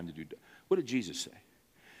don't have time to do that. What did Jesus say?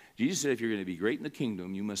 Jesus said, if you're going to be great in the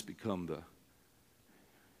kingdom, you must become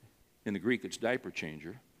in the Greek, it's diaper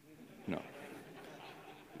changer. No.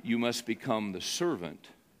 You must become the servant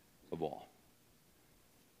of all.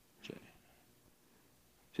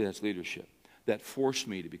 See, that's leadership. That forced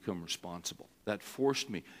me to become responsible. That forced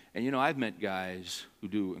me. And I've met guys who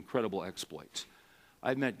do incredible exploits.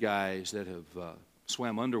 I've met guys that have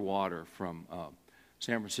swam underwater from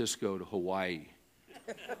San Francisco to Hawaii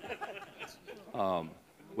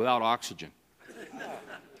without oxygen.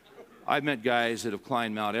 I've met guys that have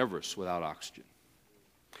climbed Mount Everest without oxygen.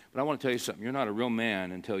 But I want to tell you something. You're not a real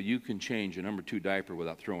man until you can change a number 2 diaper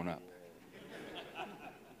without throwing up.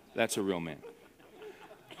 That's a real man.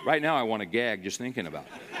 Right now, I want to gag just thinking about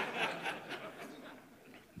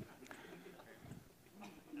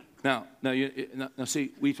it. Now,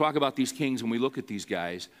 see, we talk about these kings and we look at these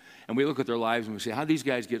guys and we look at their lives and we say, how do these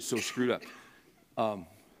guys get so screwed up? But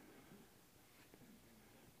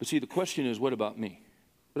see, the question is, what about me?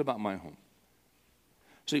 What about my home?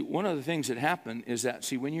 See, one of the things that happen is that,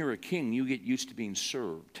 see, when you're a king, you get used to being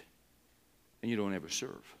served and you don't ever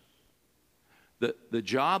serve. The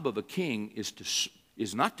job of a king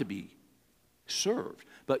is not to be served.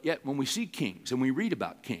 But yet when we see kings and we read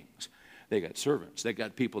about kings, they got servants. They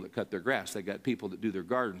got people that cut their grass. They got people that do their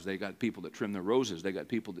gardens. They got people that trim their roses. They got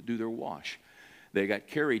people that do their wash. They got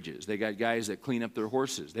carriages. They got guys that clean up their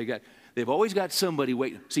horses. They've always got somebody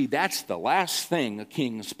waiting. See, that's the last thing a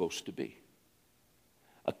king is supposed to be.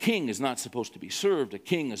 A king is not supposed to be served. A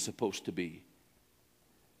king is supposed to be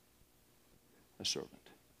a servant.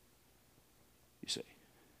 You see.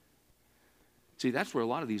 See, that's where a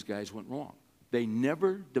lot of these guys went wrong. They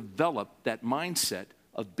never developed that mindset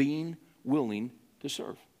of being willing to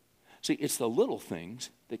serve. See, it's the little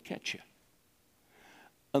things that catch you.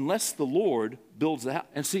 Unless the Lord builds the house.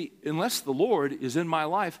 And see, unless the Lord is in my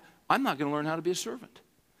life, I'm not going to learn how to be a servant.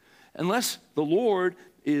 Unless the Lord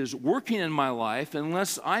is working in my life,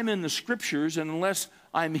 unless I'm in the scriptures, and unless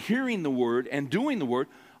I'm hearing the word and doing the word,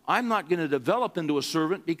 I'm not going to develop into a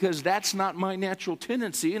servant because that's not my natural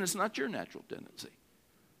tendency and it's not your natural tendency.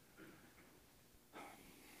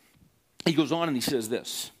 He goes on and he says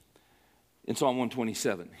this in Psalm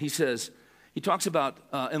 127. He talks about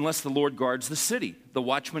unless the Lord guards the city, the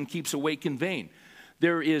watchman keeps awake in vain.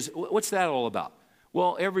 What's that all about?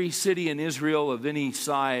 Well, every city in Israel of any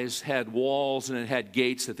size had walls and it had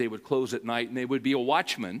gates that they would close at night, and there would be a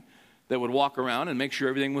watchman that would walk around and make sure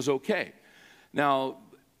everything was okay. Now,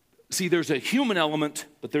 see, there's a human element,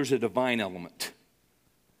 but there's a divine element.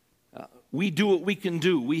 We do what we can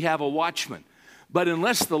do. We have a watchman. But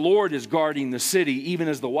unless the Lord is guarding the city, even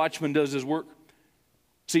as the watchman does his work,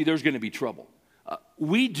 see, there's going to be trouble.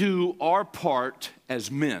 We do our part as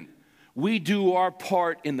men. We do our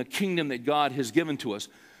part in the kingdom that God has given to us.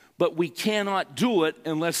 But we cannot do it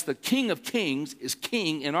unless the King of Kings is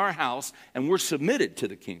king in our house and we're submitted to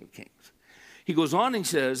the King of Kings. He goes on and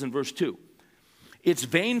says in verse 2, it's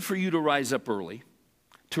vain for you to rise up early,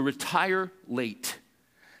 to retire late,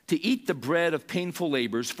 to eat the bread of painful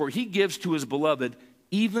labors, for he gives to his beloved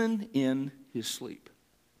even in his sleep.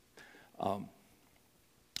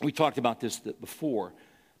 We talked about this before,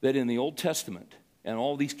 that in the Old Testament, and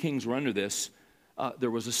all these kings were under this,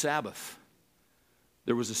 there was a Sabbath.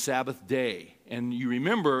 There was a Sabbath day. And you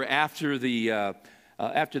remember after the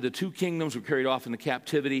 2 kingdoms were carried off into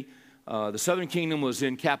captivity, the southern kingdom was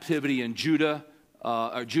in captivity in Judah.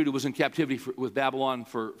 Judah was in captivity with Babylon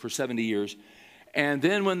for 70 years. And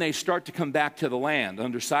then when they start to come back to the land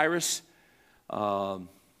under Cyrus,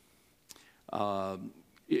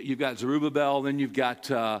 you've got Zerubbabel, then you've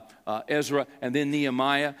got Ezra, and then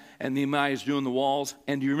Nehemiah, and Nehemiah is doing the walls.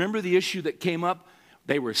 And do you remember the issue that came up?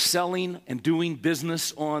 They were selling and doing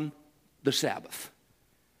business on the Sabbath.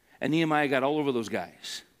 And Nehemiah got all over those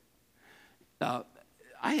guys.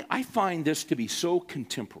 I find this to be so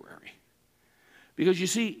contemporary. Because you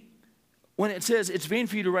see, when it says, it's vain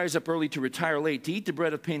for you to rise up early, to retire late, to eat the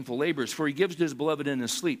bread of painful labors, for he gives to his beloved in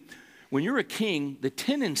his sleep. When you're a king, the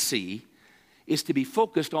tendency is to be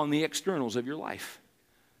focused on the externals of your life.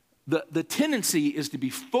 The tendency is to be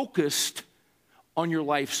focused on your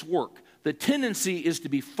life's work. The tendency is to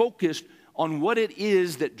be focused on what it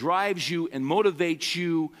is that drives you and motivates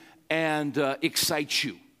you and excites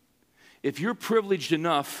you. If you're privileged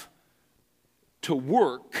enough to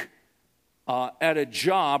work at a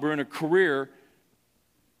job or in a career,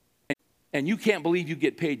 and you can't believe you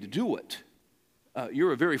get paid to do it,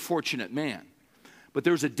 you're a very fortunate man. But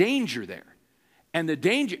there's a danger there. And the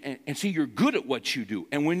danger, and see, you're good at what you do.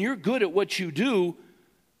 And when you're good at what you do,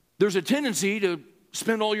 there's a tendency to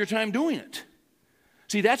spend all your time doing it.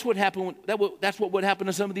 See, that's what happened. That's what would happen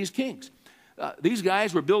to some of these kings. These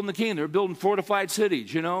guys were building the kingdom. They're building fortified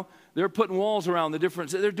cities, you know. They're putting walls around the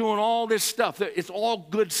different. They're doing all this stuff. It's all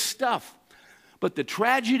good stuff. But the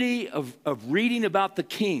tragedy of reading about the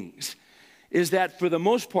kings is that for the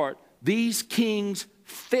most part, these kings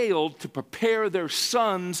failed to prepare their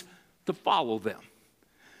sons to follow them.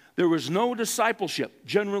 There was no discipleship,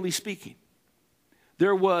 generally speaking.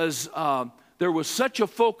 There was such a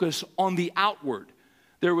focus on the outward.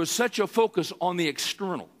 There was such a focus on the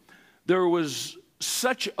external. There was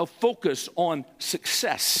such a focus on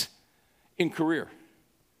success in career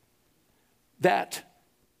that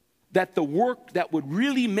the work that would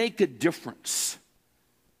really make a difference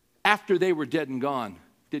after they were dead and gone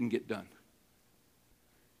didn't get done.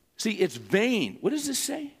 See, it's vain. What does this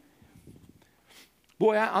say?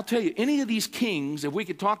 Boy, I'll tell you, any of these kings, if we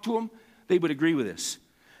could talk to them, they would agree with this.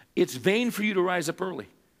 It's vain for you to rise up early,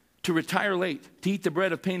 to retire late, to eat the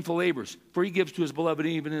bread of painful labors, for he gives to his beloved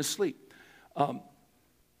even in his sleep.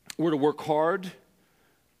 We're to work hard.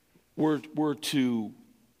 We're to,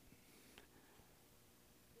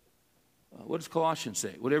 what does Colossians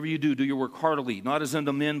say? Whatever you do your work heartily, not as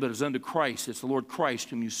unto men, but as unto Christ. It's the Lord Christ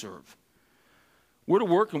whom you serve. We're to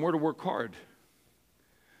work, and we're to work hard.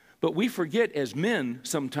 But we forget as men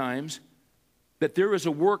sometimes that there is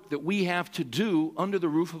a work that we have to do under the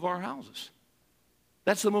roof of our houses.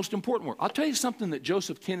 That's the most important work. I'll tell you something that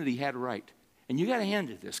Joseph Kennedy had right, and you got to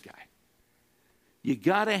hand it to this guy. You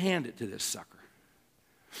got to hand it to this sucker.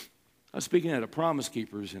 I was speaking at a Promise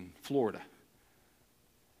Keepers in Florida,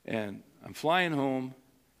 and I'm flying home,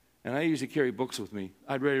 and I usually carry books with me.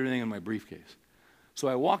 I'd read everything in my briefcase. So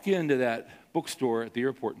I walk into that bookstore at the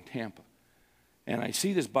airport in Tampa, and I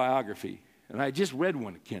see this biography, and I just read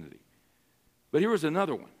one of Kennedy. But here was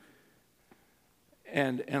another one.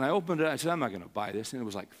 And I opened it. I said, I'm not going to buy this. And it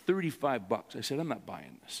was like $35. I said, I'm not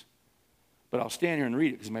buying this. But I'll stand here and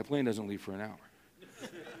read it because my plane doesn't leave for an hour.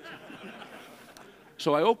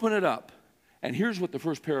 So I open it up, and here's what the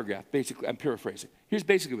first paragraph, basically, I'm paraphrasing. Here's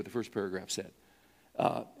basically what the first paragraph said.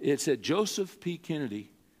 It said, Joseph P. Kennedy,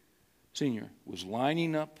 Sr., was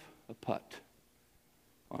lining up a putt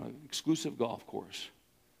on an exclusive golf course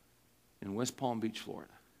in West Palm Beach,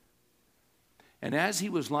 Florida. And as he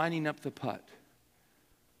was lining up the putt,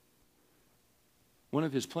 one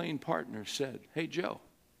of his playing partners said, hey, Joe,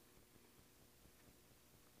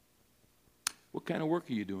 what kind of work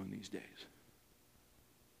are you doing these days?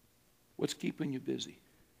 What's keeping you busy?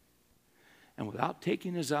 And without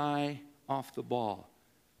taking his eye off the ball,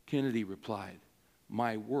 Kennedy replied,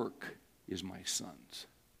 my work is my son's.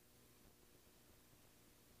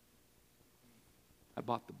 I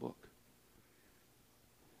bought the book,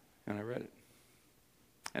 and I read it,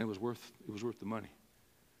 and it was worth the money.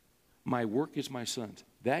 My work is my son's.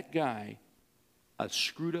 That guy, as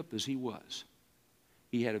screwed up as he was,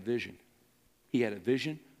 he had a vision. He had a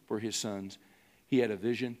vision for his sons. He had a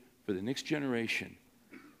vision for the next generation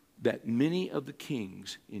that many of the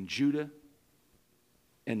kings in Judah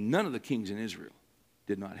and none of the kings in Israel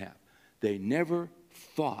did not have. They never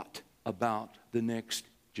thought about the next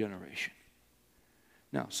generation.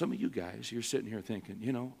 Now, some of you guys, you're sitting here thinking,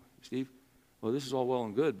 you know, Steve, well, this is all well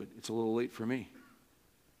and good, but it's a little late for me.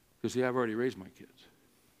 Because, see, I've already raised my kids.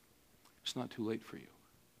 It's not too late for you.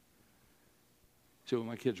 So when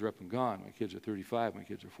my kids are up and gone, my kids are 35, my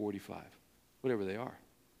kids are 45, whatever they are.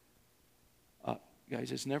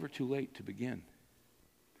 Guys, it's never too late to begin.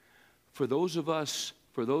 For those of us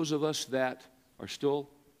that are still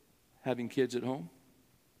having kids at home,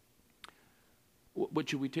 what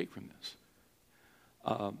should we take from this?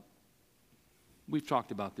 We've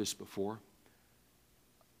talked about this before.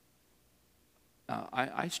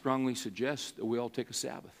 I strongly suggest that we all take a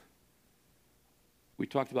Sabbath. We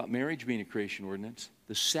talked about marriage being a creation ordinance.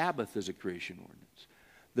 The Sabbath is a creation ordinance.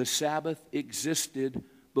 The Sabbath existed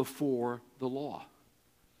before the law.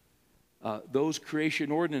 Those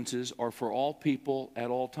creation ordinances are for all people at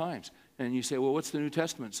all times. And you say, well, what's the New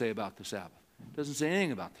Testament say about the Sabbath? It doesn't say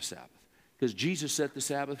anything about the Sabbath because Jesus set the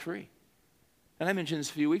Sabbath free. And I mentioned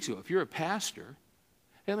this a few weeks ago. If you're a pastor,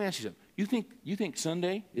 hey, let me ask you something. You think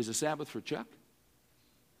Sunday is a Sabbath for Chuck?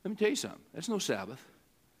 Let me tell you something. That's no Sabbath.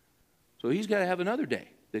 So he's got to have another day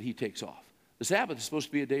that he takes off. The Sabbath is supposed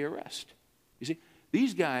to be a day of rest. You see,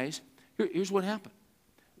 these guys, here's what happened.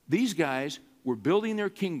 These guys were building their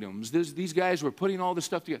kingdoms. These guys were putting all this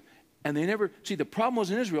stuff together. And they never, see, the problem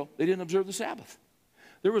was in Israel, they didn't observe the Sabbath.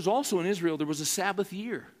 there was also in Israel, there was a Sabbath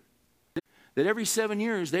year. That every 7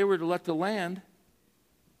 years they were to let the land,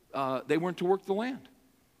 they weren't to work the land.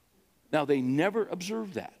 Now, they never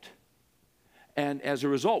observed that. And as a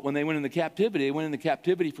result, when they went into captivity, they went into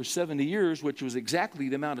captivity for 70 years, which was exactly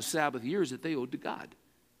the amount of Sabbath years that they owed to God.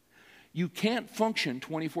 You can't function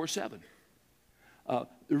 24/7.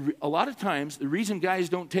 A lot of times, the reason guys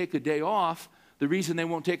don't take a day off, the reason they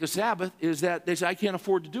won't take a Sabbath, is that they say, I can't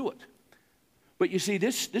afford to do it. But you see,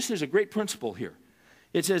 this is a great principle here.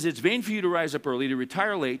 It says, it's vain for you to rise up early, to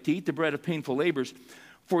retire late, to eat the bread of painful labors,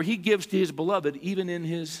 for he gives to his beloved even in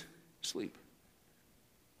his sleep.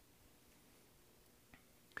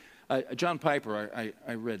 John Piper,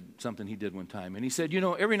 I read something he did one time, and he said,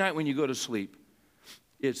 every night when you go to sleep,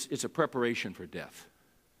 it's a preparation for death.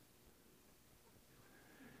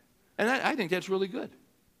 And I think that's really good.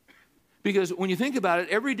 Because when you think about it,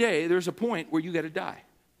 every day there's a point where you got to die.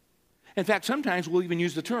 In fact, sometimes we'll even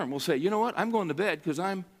use the term. We'll say, you know what, I'm going to bed because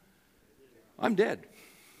I'm dead.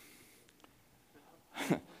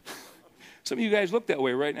 Some of you guys look that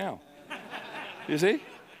way right now. You see?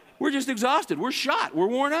 We're just exhausted. We're shot. We're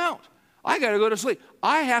worn out. I got to go to sleep.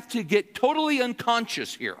 I have to get totally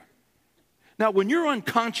unconscious here. Now, when you're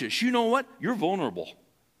unconscious, you know what? You're vulnerable.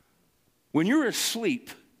 When you're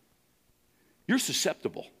asleep, you're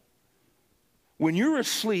susceptible. When you're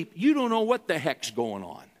asleep, you don't know what the heck's going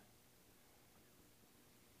on.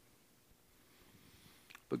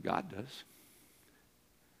 But God does.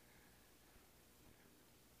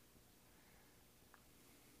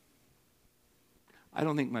 I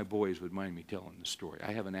don't think my boys would mind me telling the story.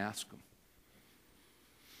 I haven't asked them.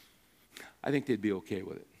 I think they'd be okay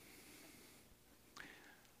with it.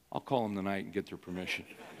 I'll call them tonight and get their permission.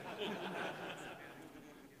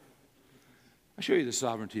 I'll show you the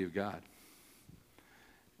sovereignty of God.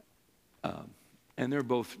 And they're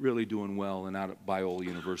both really doing well and out at Biola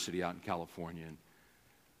University out in California. And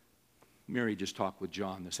Mary just talked with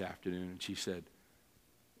John this afternoon, and she said,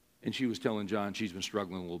 and she was telling John she's been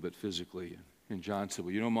struggling a little bit physically. And John said,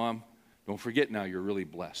 well, Mom, don't forget now you're really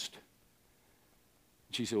blessed.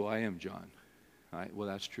 And she said, well, I am, John. All right, well,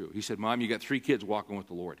 that's true. He said, Mom, you got 3 kids walking with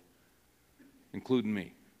the Lord, including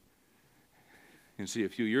me. And see, a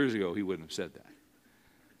few years ago, he wouldn't have said that.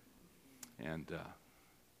 And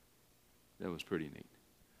that was pretty neat.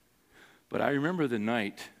 But I remember the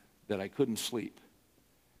night that I couldn't sleep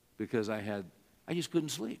because I just couldn't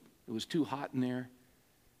sleep. It was too hot in there,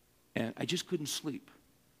 and I just couldn't sleep.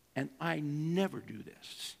 And I never do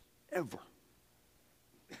this, ever,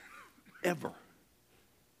 ever.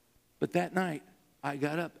 But that night, I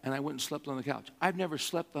got up and I went and slept on the couch. I've never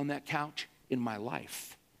slept on that couch in my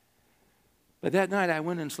life. But that night, I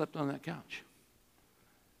went and slept on that couch.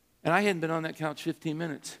 And I hadn't been on that couch 15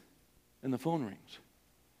 minutes, and the phone rings.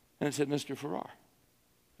 And it said, Mr. Farrar.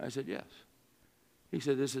 I said, yes. He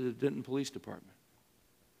said, this is the Denton Police Department.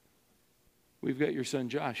 We've got your son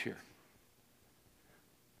Josh here.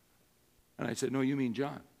 And I said, no, you mean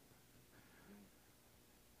John.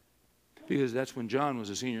 Because that's when John was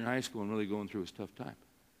a senior in high school and really going through his tough time.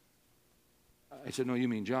 I said, no, you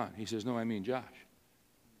mean John. He says, no, I mean Josh.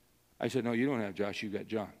 I said, no, you don't have Josh, you got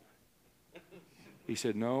John. He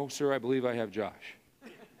said, no, sir, I believe I have Josh.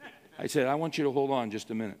 I said, I want you to hold on just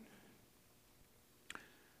a minute.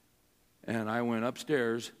 And I went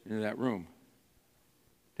upstairs into that room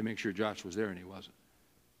to make sure Josh was there, and he wasn't.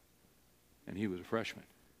 And he was a freshman.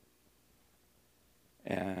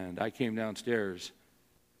 And I came downstairs,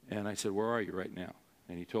 and I said, where are you right now?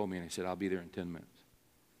 And he told me, and I said, I'll be there in 10 minutes.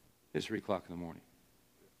 It's 3 o'clock in the morning.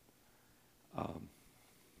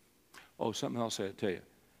 Something else I had to tell you.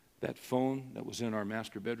 That phone that was in our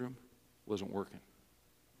master bedroom wasn't working.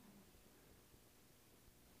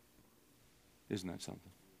 Isn't that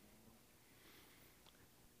something?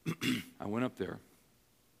 I went up there,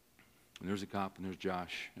 and there's a cop, and there's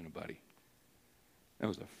Josh and a buddy. That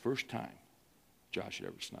was the first time Josh had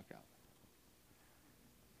ever snuck out.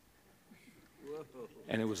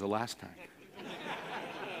 And it was the last time.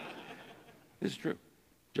 This is true.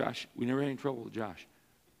 Josh, we never had any trouble with Josh,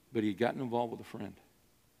 but he had gotten involved with a friend.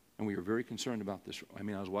 And we were very concerned about this. I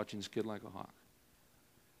mean, I was watching this kid like a hawk.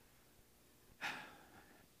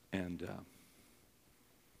 And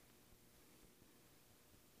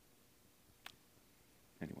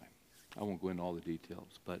anyway, I won't go into all the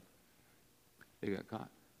details, but they got caught.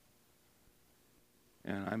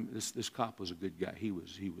 And this cop was a good guy. He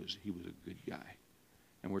was a good guy.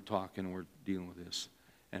 And we're talking and we're dealing with this.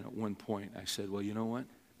 And at one point I said, well, you know what?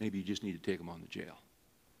 Maybe you just need to take him on to jail.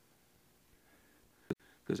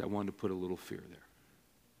 Because I wanted to put a little fear there.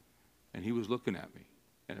 And he was looking at me.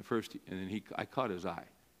 And at first, I caught his eye.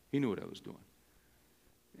 He knew what I was doing.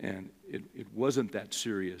 And it wasn't that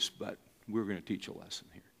serious, but we were going to teach a lesson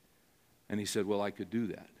here. And he said, well, I could do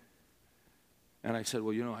that. And I said,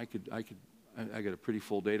 well, you know, I got a pretty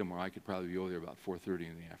full day tomorrow. I could probably be over there about 4:30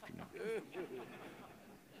 in the afternoon.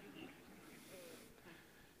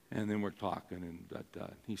 And then we're talking, and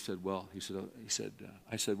he said,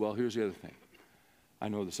 I said, well, here's the other thing. I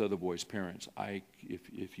know this other boy's parents.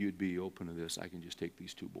 If you'd be open to this, I can just take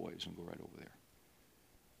these two boys and go right over there.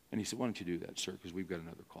 And he said, why don't you do that, sir, because we've got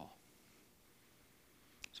another call.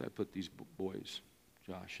 So I put these boys,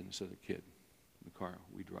 Josh and this other kid, in the car.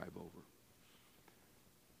 We drive over.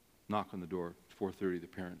 Knock on the door. It's 4:30. The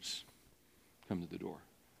parents come to the door.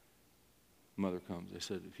 Mother comes. I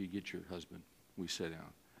said, if you get your husband, we sit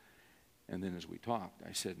down. And then as we talked,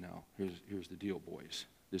 I said, now, here's the deal, boys.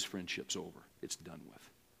 This friendship's over. It's done with.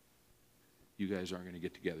 You guys aren't going to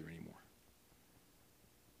get together anymore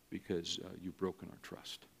because you've broken our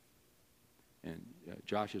trust. And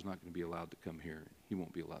Josh is not going to be allowed to come here. He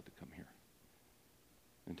won't be allowed to come here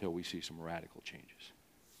until we see some radical changes.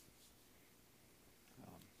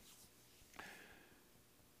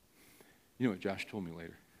 You know what Josh told me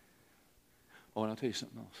later? Oh, and I'll tell you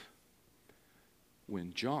something else.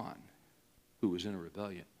 When John, who was in a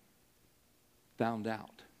rebellion, found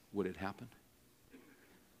out what had happened,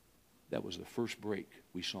 that was the first break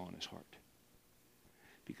we saw in his heart.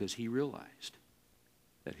 Because he realized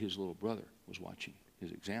that his little brother was watching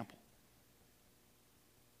his example.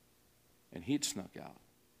 And he'd snuck out.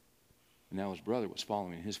 And now his brother was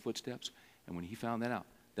following in his footsteps. And when he found that out,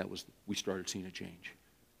 we started seeing a change.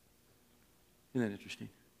 Isn't that interesting?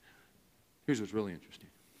 Here's what's really interesting.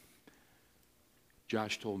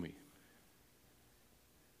 Josh told me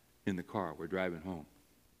in the car, we're driving home.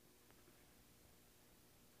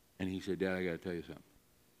 And he said, Dad, I got to tell you something.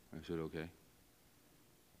 I said, okay.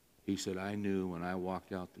 He said, I knew when I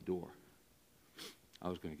walked out the door, I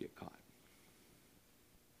was going to get caught.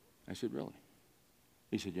 I said, really?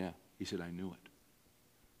 He said, yeah. He said, I knew it.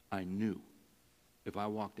 I knew if I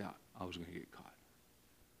walked out, I was going to get caught.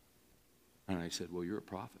 And I said, well, you're a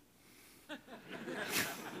prophet.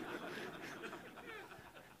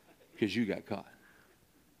 Because you got caught.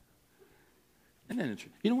 And then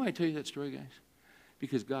you know why I tell you that story, guys?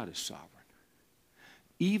 Because God is sovereign.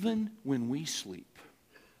 Even when we sleep,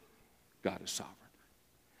 God is sovereign.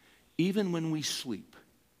 Even when we sleep,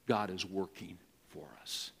 God is working for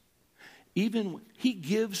us. Even when He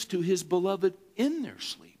gives to His beloved in their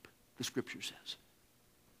sleep, the Scripture says.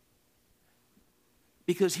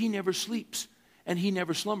 Because He never sleeps and He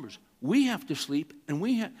never slumbers. We have to sleep and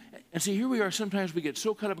see, here we are, sometimes we get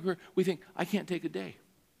so caught up in prayer, we think, I can't take a day.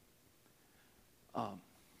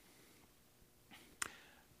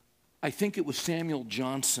 I think it was Samuel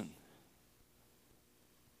Johnson,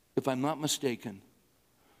 if I'm not mistaken,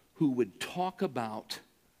 who would talk about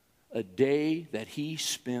a day that he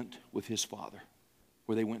spent with his father,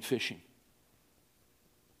 where they went fishing.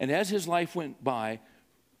 And as his life went by,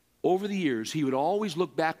 over the years, he would always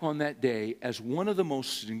look back on that day as one of the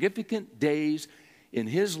most significant days in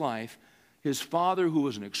his life. His father, who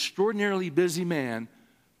was an extraordinarily busy man,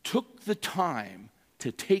 took the time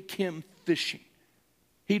to take him fishing.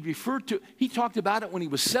 He talked about it when he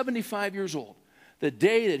was 75 years old, the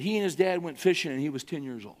day that he and his dad went fishing and he was 10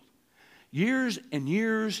 years old. Years and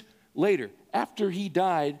years later, after he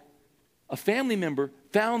died, a family member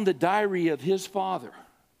found the diary of his father,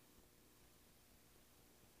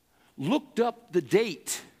 looked up the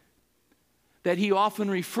date that he often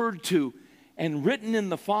referred to, and written in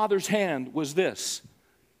the father's hand was this: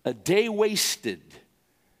 a day wasted,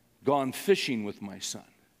 gone fishing with my son.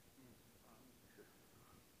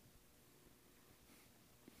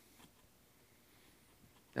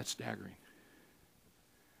 That's staggering.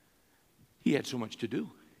 He had so much to do.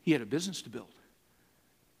 He had a business to build.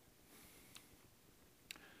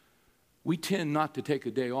 We tend not to take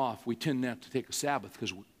a day off. We tend not to take a Sabbath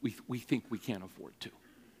because we think we can't afford to.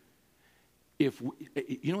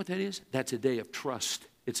 You know what that is? That's a day of trust.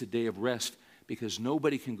 It's a day of rest because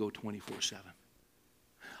nobody can go 24/7.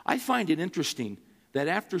 I find it interesting that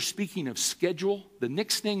after speaking of schedule, the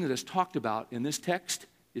next thing that is talked about in this text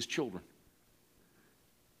is children.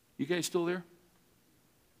 You guys still there?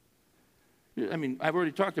 I mean, I've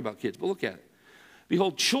already talked about kids, but look at it.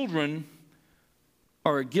 Behold, children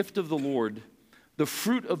are a gift of the Lord. The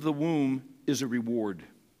fruit of the womb is a reward.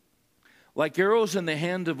 Like arrows in the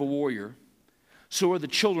hand of a warrior, so are the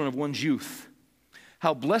children of one's youth.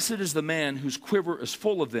 How blessed is the man whose quiver is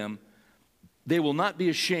full of them. They will not be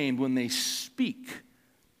ashamed when they speak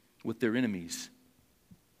with their enemies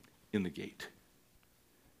in the gate.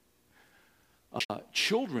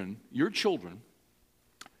 Children, your children,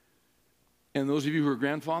 And those of you who are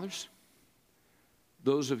grandfathers,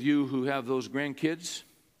 those of you who have those grandkids,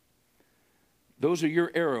 those are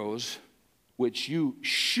your arrows which you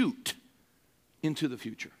shoot into the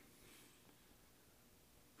future.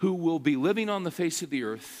 Who will be living on the face of the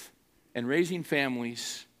earth and raising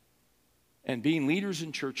families and being leaders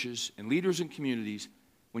in churches and leaders in communities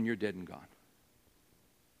when you're dead and gone.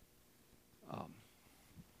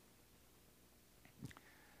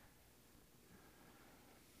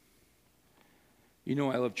 You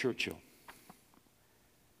know, I love Churchill.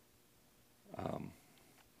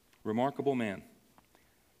 Remarkable man.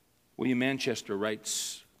 William Manchester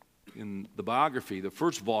writes in the biography, the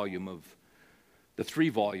first volume of the 3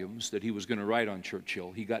 volumes that he was going to write on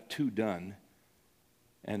Churchill. He got 2 done,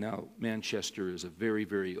 and now Manchester is a very,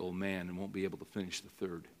 very old man and won't be able to finish the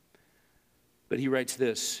 3rd. But he writes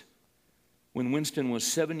this: when Winston was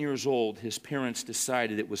 7 years old, his parents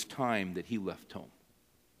decided it was time that he left home.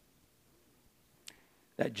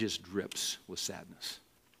 That just drips with sadness.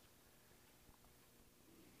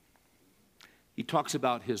 He talks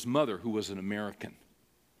about his mother, who was an American,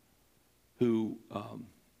 who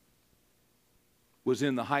was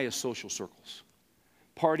in the highest social circles.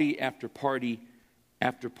 Party after party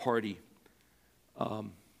after party.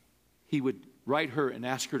 He would write her and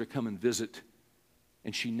ask her to come and visit,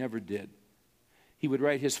 and she never did. He would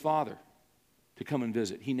write his father to come and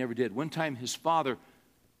visit. He never did. One time his father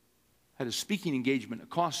had a speaking engagement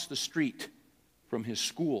across the street from his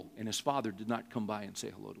school, and his father did not come by and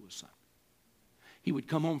say hello to his son. He would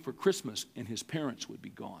come home for Christmas, and his parents would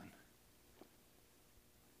be gone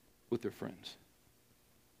with their friends.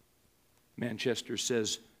 Manchester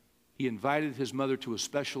says he invited his mother to a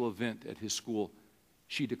special event at his school.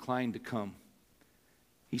 She declined to come.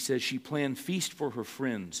 He says she planned feast for her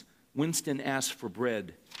friends. Winston asked for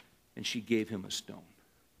bread, and she gave him a stone.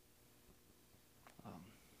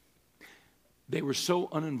 They were so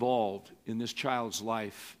uninvolved in this child's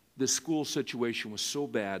life. This school situation was so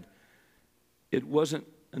bad. It wasn't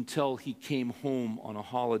until he came home on a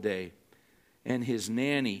holiday and his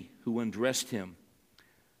nanny, who undressed him,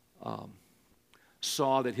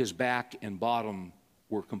 saw that his back and bottom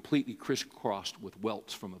were completely crisscrossed with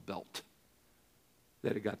welts from a belt,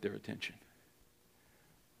 that it got their attention.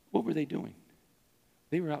 What were they doing?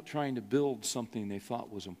 They were out trying to build something they thought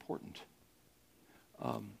was important.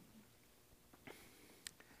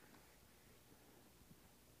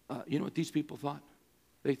 You know what these people thought?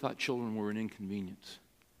 They thought children were an inconvenience.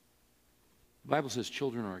 The Bible says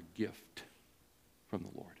children are a gift from the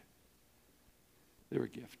Lord. They're a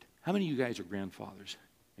gift. How many of you guys are grandfathers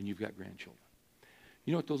and you've got grandchildren?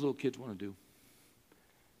 You know what those little kids want to do?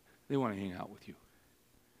 They want to hang out with you.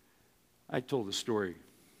 I told the story.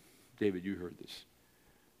 David, you heard this.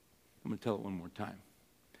 I'm going to tell it one more time.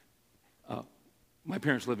 My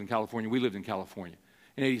parents lived in California. We lived in California.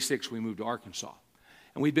 In '86, we moved to Arkansas.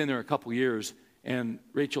 And we'd been there a couple years, and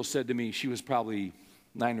Rachel said to me, she was probably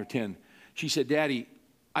 9 or 10, she said, Daddy,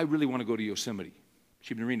 I really want to go to Yosemite.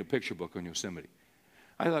 She'd been reading a picture book on Yosemite.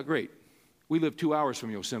 I thought, great. We lived 2 hours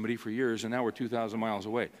from Yosemite for years, and now we're 2,000 miles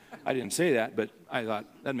away. I didn't say that, but I thought,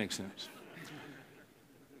 that makes sense.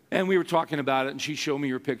 And we were talking about it, and she showed me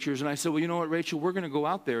her pictures, and I said, well, you know what, Rachel, we're going to go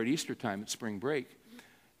out there at Easter time at spring break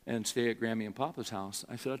and stay at Grammy and Papa's house.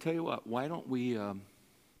 I said, I'll tell you what, why don't we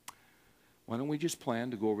just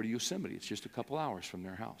plan to go over to Yosemite? It's just a couple hours from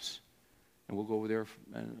their house. And we'll go over there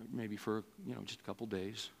maybe for, just a couple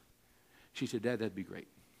days. She said, Dad, that'd be great.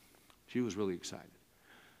 She was really excited.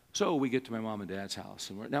 So we get to my mom and dad's house.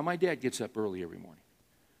 And now my dad gets up early every morning.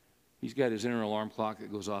 He's got his inner alarm clock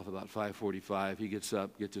that goes off about 5:45. He gets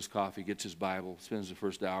up, gets his coffee, gets his Bible, spends the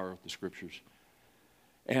first hour with the scriptures.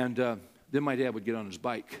 And then my dad would get on his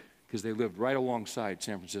bike because they lived right alongside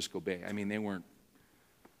San Francisco Bay. I mean, they weren't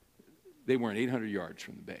 800 yards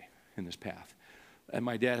from the bay in this path. And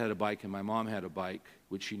my dad had a bike and my mom had a bike,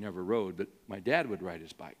 which she never rode, but my dad would ride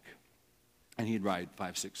his bike. And he'd ride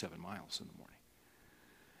 5, 6, 7 miles in the morning.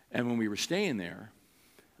 And when we were staying there,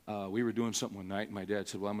 we were doing something one night, and my dad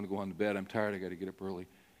said, well, I'm going to go on to bed. I'm tired. I got to get up early.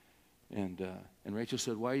 And Rachel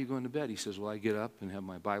said, why are you going to bed? He says, well, I get up and have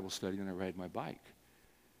my Bible study, and I ride my bike.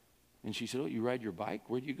 And she said, oh, you ride your bike?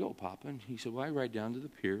 Where do you go, Papa? And he said, well, I ride down to the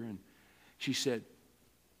pier. And she said,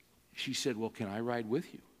 well, can I ride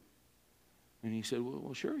with you? And he said,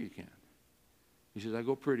 well, sure you can. He said, I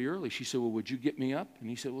go pretty early. She said, well, would you get me up? And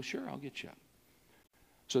he said, well, sure, I'll get you up.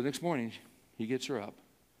 So the next morning, he gets her up,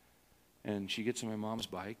 and she gets on my mom's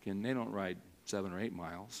bike, and they don't ride 7 or 8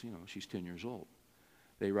 miles. She's 10 years old.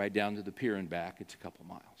 They ride down to the pier and back. It's a couple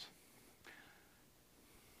miles.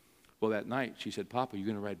 Well, that night, she said, Papa, you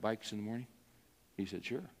going to ride bikes in the morning? He said,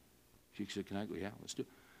 sure. She said, can I go? Yeah, let's do it.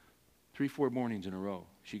 3-4 mornings in a row.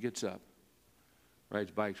 She gets up,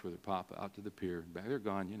 rides bikes with her papa out to the pier. Back, they're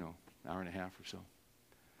gone, you know, an hour and a half or so.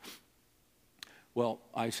 Well,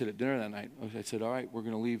 I said at dinner that night, I said, all right, we're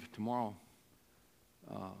going to leave tomorrow.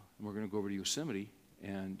 And we're going to go over to Yosemite.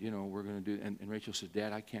 And, you know, we're going to do, and Rachel says,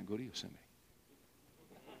 Dad, I can't go to Yosemite.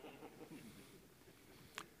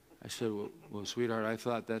 I said, well, sweetheart, I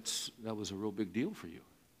thought that was a real big deal for you.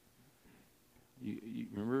 You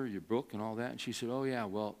remember your book and all that? And she said, oh, yeah,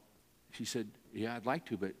 well, she said, yeah, I'd like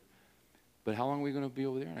to, but how long are we going to be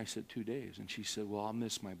over there? And I said, 2 days. And she said, well, I'll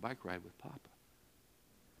miss my bike ride with Papa.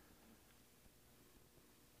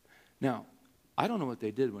 Now, I don't know what they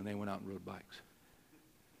did when they went out and rode bikes.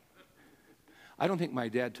 I don't think my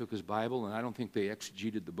dad took his Bible, and I don't think they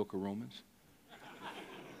exegeted the book of Romans.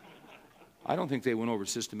 I don't think they went over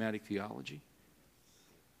systematic theology.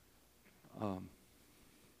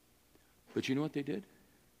 But you know what they did?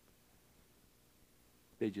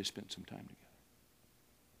 They just spent some time together.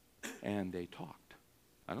 And they talked.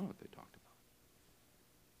 I don't know what they talked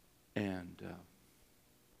about. And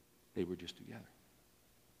they were just together.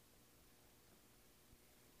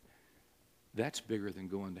 That's bigger than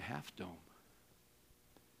going to Half Dome.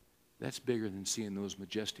 That's bigger than seeing those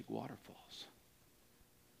majestic waterfalls.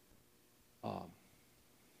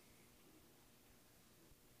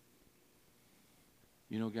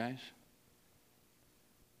 You know, guys,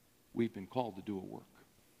 we've been called to do a work.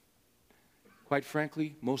 Quite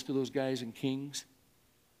frankly, most of those guys in Kings,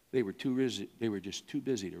 they were just too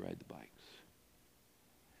busy to ride the bikes.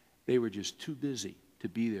 They were just too busy to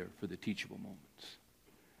be there for the teachable moments.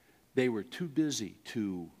 They were too busy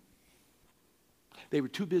building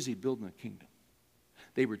a kingdom.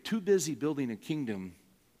 They were too busy building a kingdom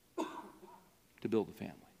to build a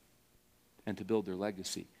family and to build their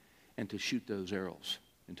legacy and to shoot those arrows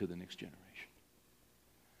into the next generation.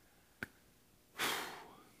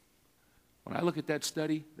 When I look at that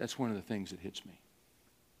study, that's one of the things that hits me.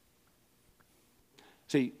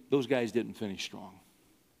 See, those guys didn't finish strong.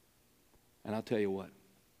 And I'll tell you what,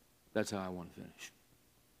 that's how I want to finish.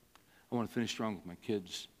 I want to finish strong with my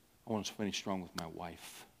kids. I want to finish strong with my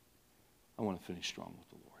wife. I want to finish strong with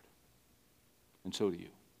the Lord. And so do you.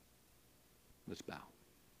 Let's bow.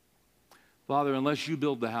 Father, unless you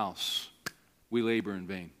build the house, we labor in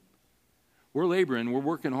vain. We're laboring. We're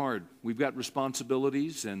working hard. We've got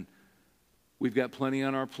responsibilities and we've got plenty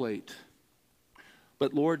on our plate.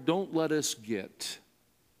 But Lord, don't let us get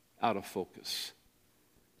out of focus.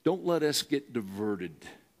 Don't let us get diverted.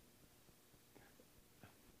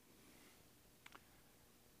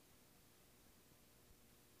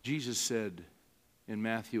 Jesus said in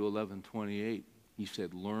Matthew 11:28, he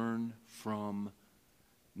said, learn from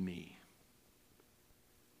me.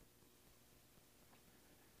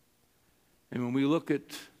 And when we look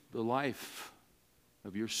at the life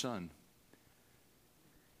of your son,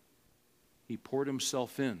 he poured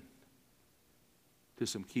himself in to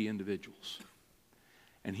some key individuals.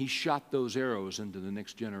 And he shot those arrows into the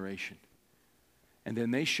next generation. And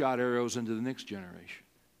then they shot arrows into the next generation.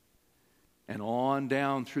 And on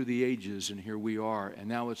down through the ages, and here we are. And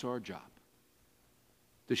now it's our job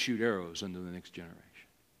to shoot arrows into the next generation.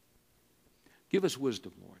 Give us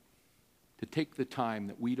wisdom, Lord, to take the time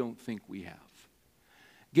that we don't think we have.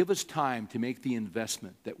 Give us time to make the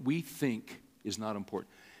investment that we think is not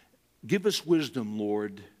important. Give us wisdom,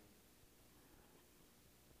 Lord,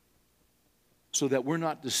 so that we're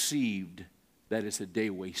not deceived that it's a day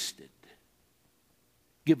wasted.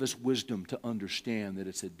 Give us wisdom to understand that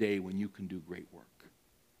it's a day when you can do great work.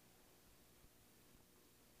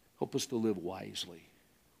 Help us to live wisely,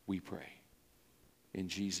 we pray. In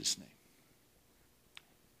Jesus' name,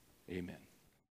 amen.